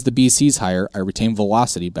 Yeah. Because the BC is higher, I retain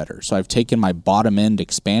velocity better. So I've taken my bottom end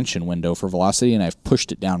expansion window for velocity and I've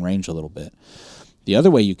pushed it down range a little bit. The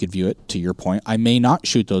other way you could view it, to your point, I may not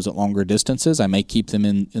shoot those at longer distances. I may keep them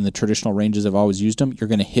in the traditional ranges I've always used them. You're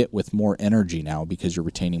going to hit with more energy now because you're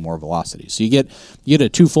retaining more velocity. So you get a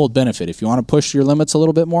twofold benefit. If you want to push your limits a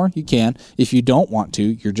little bit more, you can. If you don't want to,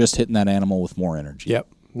 you're just hitting that animal with more energy. Yep.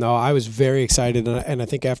 No, I was very excited, and I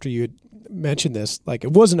think after you had mentioned this, like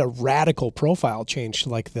it wasn't a radical profile change to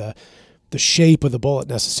like the shape of the bullet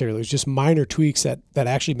necessarily. It was just minor tweaks that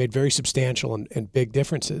actually made very substantial and big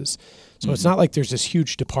differences. So It's not like there's this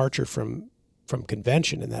huge departure from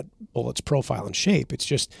convention in that bullet's profile and shape. It's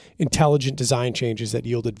just intelligent design changes that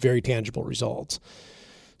yielded very tangible results.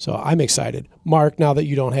 So I'm excited. Mark, now that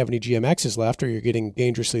you don't have any GMXs left or you're getting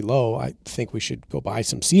dangerously low, I think we should go buy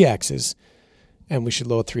some CXs and we should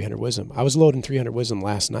load 300 Wisdom. I was loading 300 Wisdom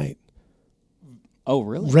last night. Oh,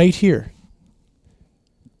 really? Right here.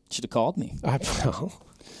 Should have called me. Well.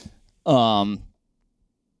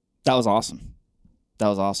 That was awesome. That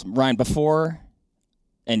was awesome. Ryan,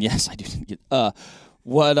 and yes, I do get,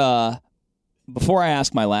 before I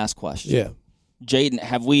ask my last question. Yeah. Jaden,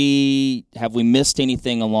 have we missed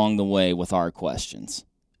anything along the way with our questions?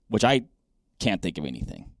 Which I can't think of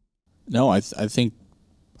anything. No, I think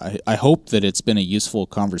I hope that it's been a useful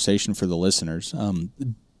conversation for the listeners.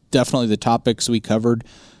 Definitely the topics we covered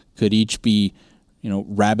could each be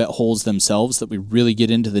rabbit holes themselves that we really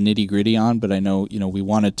get into the nitty gritty on. But I know, we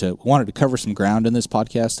wanted to cover some ground in this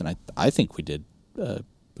podcast, and I think we did a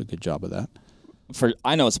good job of that.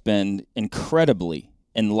 I know it's been incredibly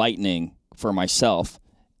enlightening for myself,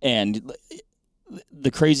 and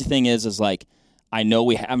the crazy thing is like, I know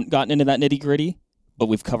we haven't gotten into that nitty gritty, but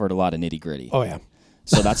we've covered a lot of nitty gritty. Oh yeah.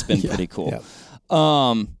 So that's been pretty cool.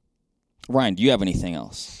 Yeah. Ryan, do you have anything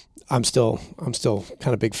else? I'm still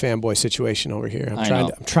kind of big fanboy situation over here. I'm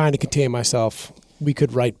trying to contain myself. We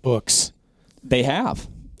could write books. They have.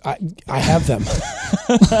 I have them.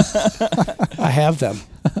 I have them.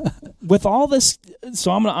 With all this,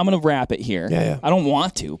 so I'm gonna wrap it here. Yeah. I don't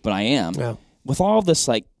want to, but I am. Yeah. With all this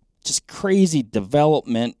like just crazy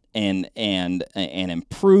development and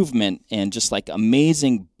improvement and just like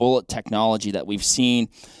amazing bullet technology that we've seen,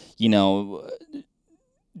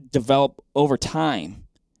 develop over time.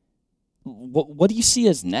 What do you see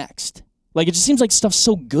as next? Like, it just seems like stuff's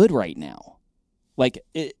so good right now. Like,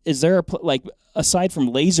 is there aside from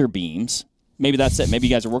laser beams, maybe that's it. Maybe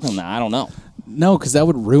you guys are working on that. I don't know. No, because that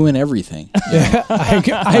would ruin everything. Yeah,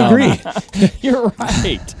 I agree. You're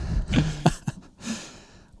right.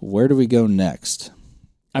 Where do we go next?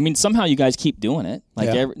 I mean, somehow you guys keep doing it.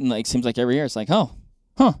 Like, seems like every year it's like,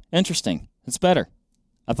 interesting. It's better.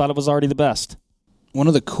 I thought it was already the best. One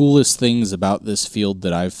of the coolest things about this field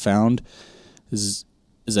that I've found is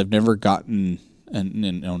I've never gotten,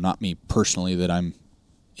 and not me personally that I'm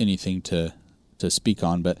anything to speak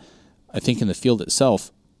on, but I think in the field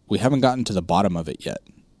itself, we haven't gotten to the bottom of it yet.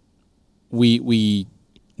 We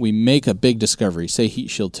make a big discovery, say heat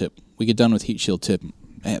shield tip. We get done with heat shield tip.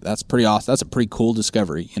 Man, that's pretty awesome. That's a pretty cool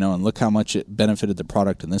discovery, and look how much it benefited the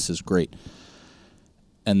product, and this is great.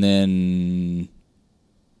 And then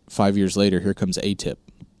 5 years later, here comes A-tip.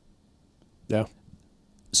 Yeah.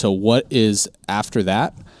 So what is after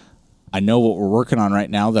that? I know what we're working on right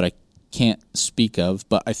now that I can't speak of,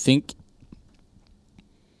 but I think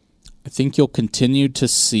you'll continue to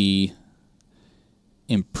see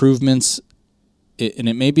improvements, and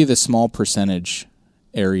it may be the small percentage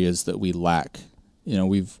areas that we lack.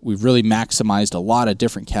 We've really maximized a lot of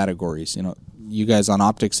different categories. You guys on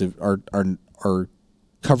optics are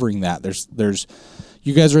covering that. There's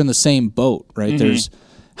you guys are in the same boat, right? Mm-hmm. There's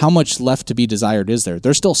how much left to be desired is there?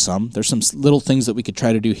 There's still some. There's some little things that we could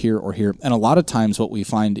try to do here or here. And a lot of times what we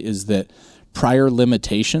find is that prior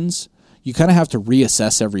limitations, you kind of have to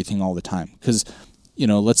reassess everything all the time. Because,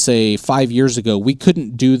 let's say 5 years ago, we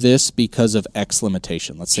couldn't do this because of X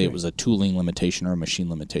limitation. Let's say it was a tooling limitation or a machine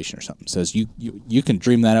limitation or something. It says you can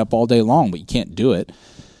dream that up all day long, but you can't do it.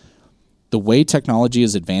 The way technology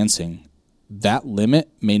is advancing, that limit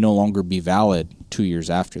may no longer be valid 2 years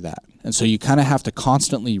after that. And so you kind of have to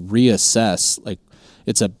constantly reassess. Like,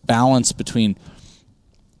 it's a balance between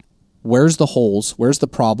where's the holes, where's the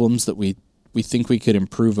problems that we think we could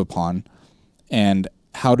improve upon, and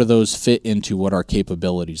how do those fit into what our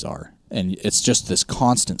capabilities are. And it's just this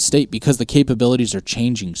constant state because the capabilities are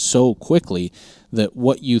changing so quickly that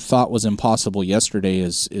what you thought was impossible yesterday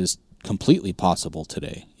is completely possible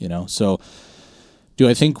today, So do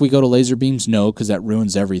I think we go to laser beams? No, because that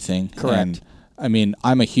ruins everything. Correct. And, I mean,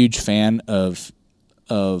 I'm a huge fan of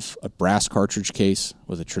a brass cartridge case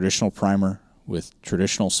with a traditional primer, with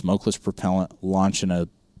traditional smokeless propellant, launching a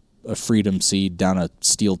Freedom seed down a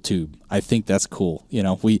steel tube. I think that's cool.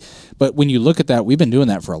 But when you look at that, we've been doing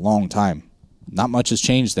that for a long time. Not much has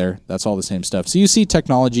changed there. That's all the same stuff. So you see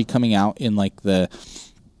technology coming out in like the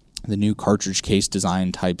new cartridge case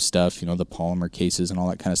design type stuff, the polymer cases and all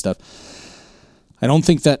that kind of stuff. I don't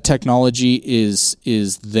think that technology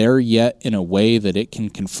is there yet in a way that it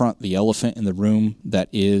can confront the elephant in the room that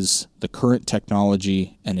is the current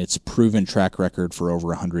technology and its proven track record for over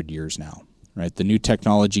 100 years now. Right? The new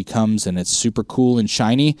technology comes and it's super cool and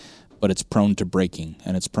shiny, but it's prone to breaking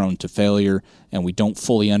and it's prone to failure, and we don't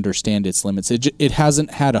fully understand its limits. It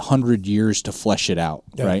hasn't had 100 years to flesh it out,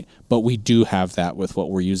 right? But we do have that with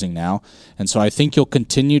what we're using now. And so I think you'll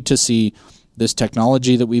continue to see this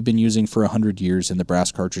technology that we've been using for 100 years in the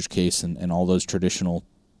brass cartridge case and all those traditional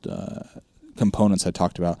components I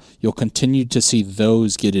talked about. You'll continue to see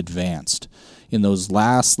those get advanced in those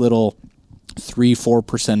last little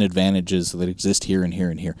 3-4% advantages that exist here and here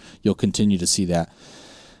and here. You'll continue to see that.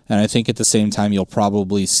 And I think at the same time, you'll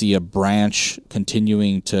probably see a branch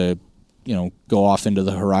continuing to, go off into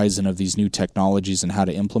the horizon of these new technologies and how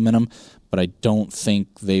to implement them. But I don't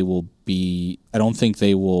think they will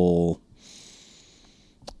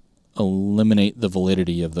eliminate the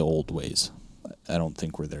validity of the old ways. I don't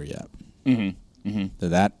think we're there yet. Mm-hmm. Mm-hmm.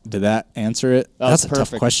 Did that answer it? That's a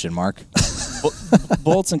tough question, Mark.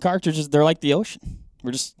 Bullets and cartridges, they're like the ocean.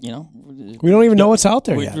 we're just, we don't even know what's out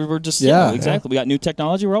there yet. We're just, Yeah. exactly. We got new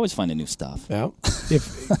technology. We're always finding new stuff. Yeah.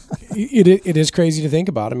 It is crazy to think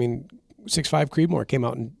about. I mean, 6.5 Creedmoor came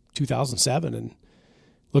out in 2007, and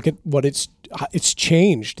look at what it's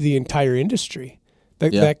changed the entire industry.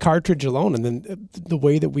 That cartridge alone, and then the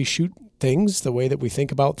way that we shoot things, the way that we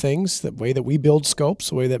think about things, the way that we build scopes,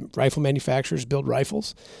 the way that rifle manufacturers build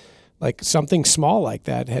rifles. Like something small like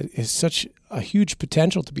that has such a huge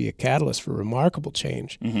potential to be a catalyst for remarkable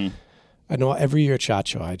change. Mm-hmm. I know every year at SHOT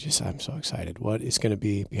Show, I'm so excited. What is going to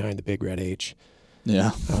be behind the big red H?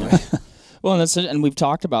 Yeah. Well, and we've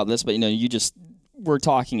talked about this, but we're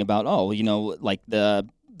talking about like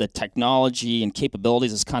the technology and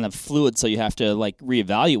capabilities is kind of fluid, so you have to like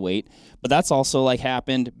reevaluate. But that's also like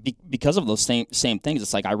happened because of those same things.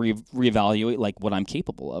 It's like I reevaluate like what I'm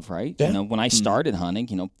capable of, right? Yeah. When I started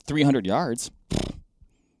hunting, 300 yards, that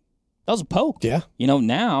was a poke. Yeah.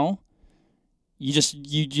 Now you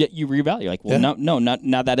reevaluate. Like, well,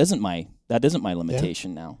 now that isn't my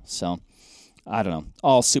limitation now. So I don't know.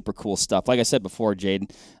 All super cool stuff. Like I said before,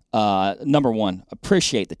 Jaden. Number one,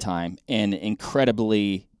 appreciate the time and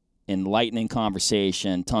incredibly enlightening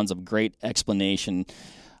conversation, tons of great explanation.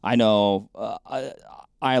 I know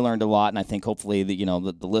I learned a lot, and I think hopefully the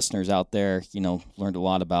listeners out there, learned a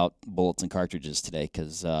lot about bullets and cartridges today,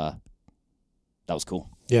 because that was cool.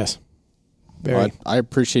 Yes. Well, I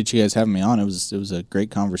appreciate you guys having me on. It was a great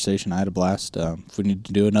conversation. I had a blast. If we need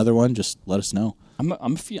to do another one, just let us know.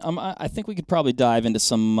 I think we could probably dive into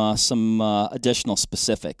some additional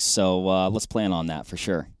specifics. So let's plan on that for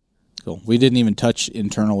sure. Cool. We didn't even touch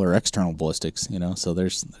internal or external ballistics, so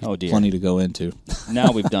there's plenty to go into.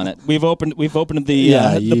 Now we've done it. We've opened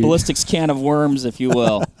the ballistics can of worms, if you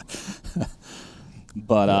will.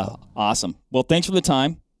 But awesome. Well, thanks for the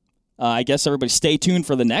time. I guess everybody stay tuned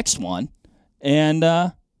for the next one, and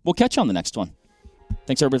we'll catch you on the next one.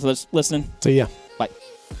 Thanks everybody for listening. See ya. Bye.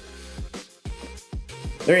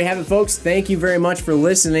 There you have it, folks. Thank you very much for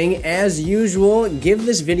listening. As usual, give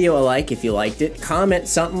this video a like if you liked it, comment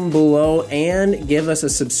something below, and give us a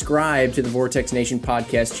subscribe to the Vortex Nation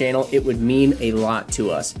podcast channel. It would mean a lot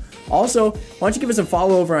to us. Also, why don't you give us a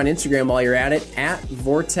follow over on Instagram while you're at it, at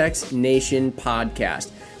Vortex Nation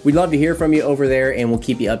Podcast. We'd love to hear from you over there, and we'll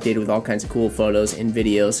keep you updated with all kinds of cool photos and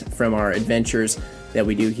videos from our adventures that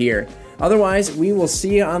we do here. Otherwise, we will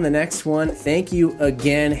see you on the next one. Thank you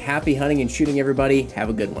again. Happy hunting and shooting, everybody. Have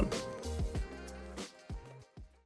a good one.